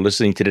you all for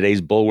listening to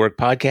today's Bulwark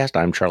podcast.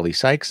 I'm Charlie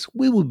Sykes.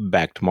 We will be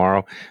back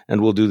tomorrow,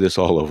 and we'll do this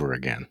all over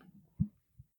again.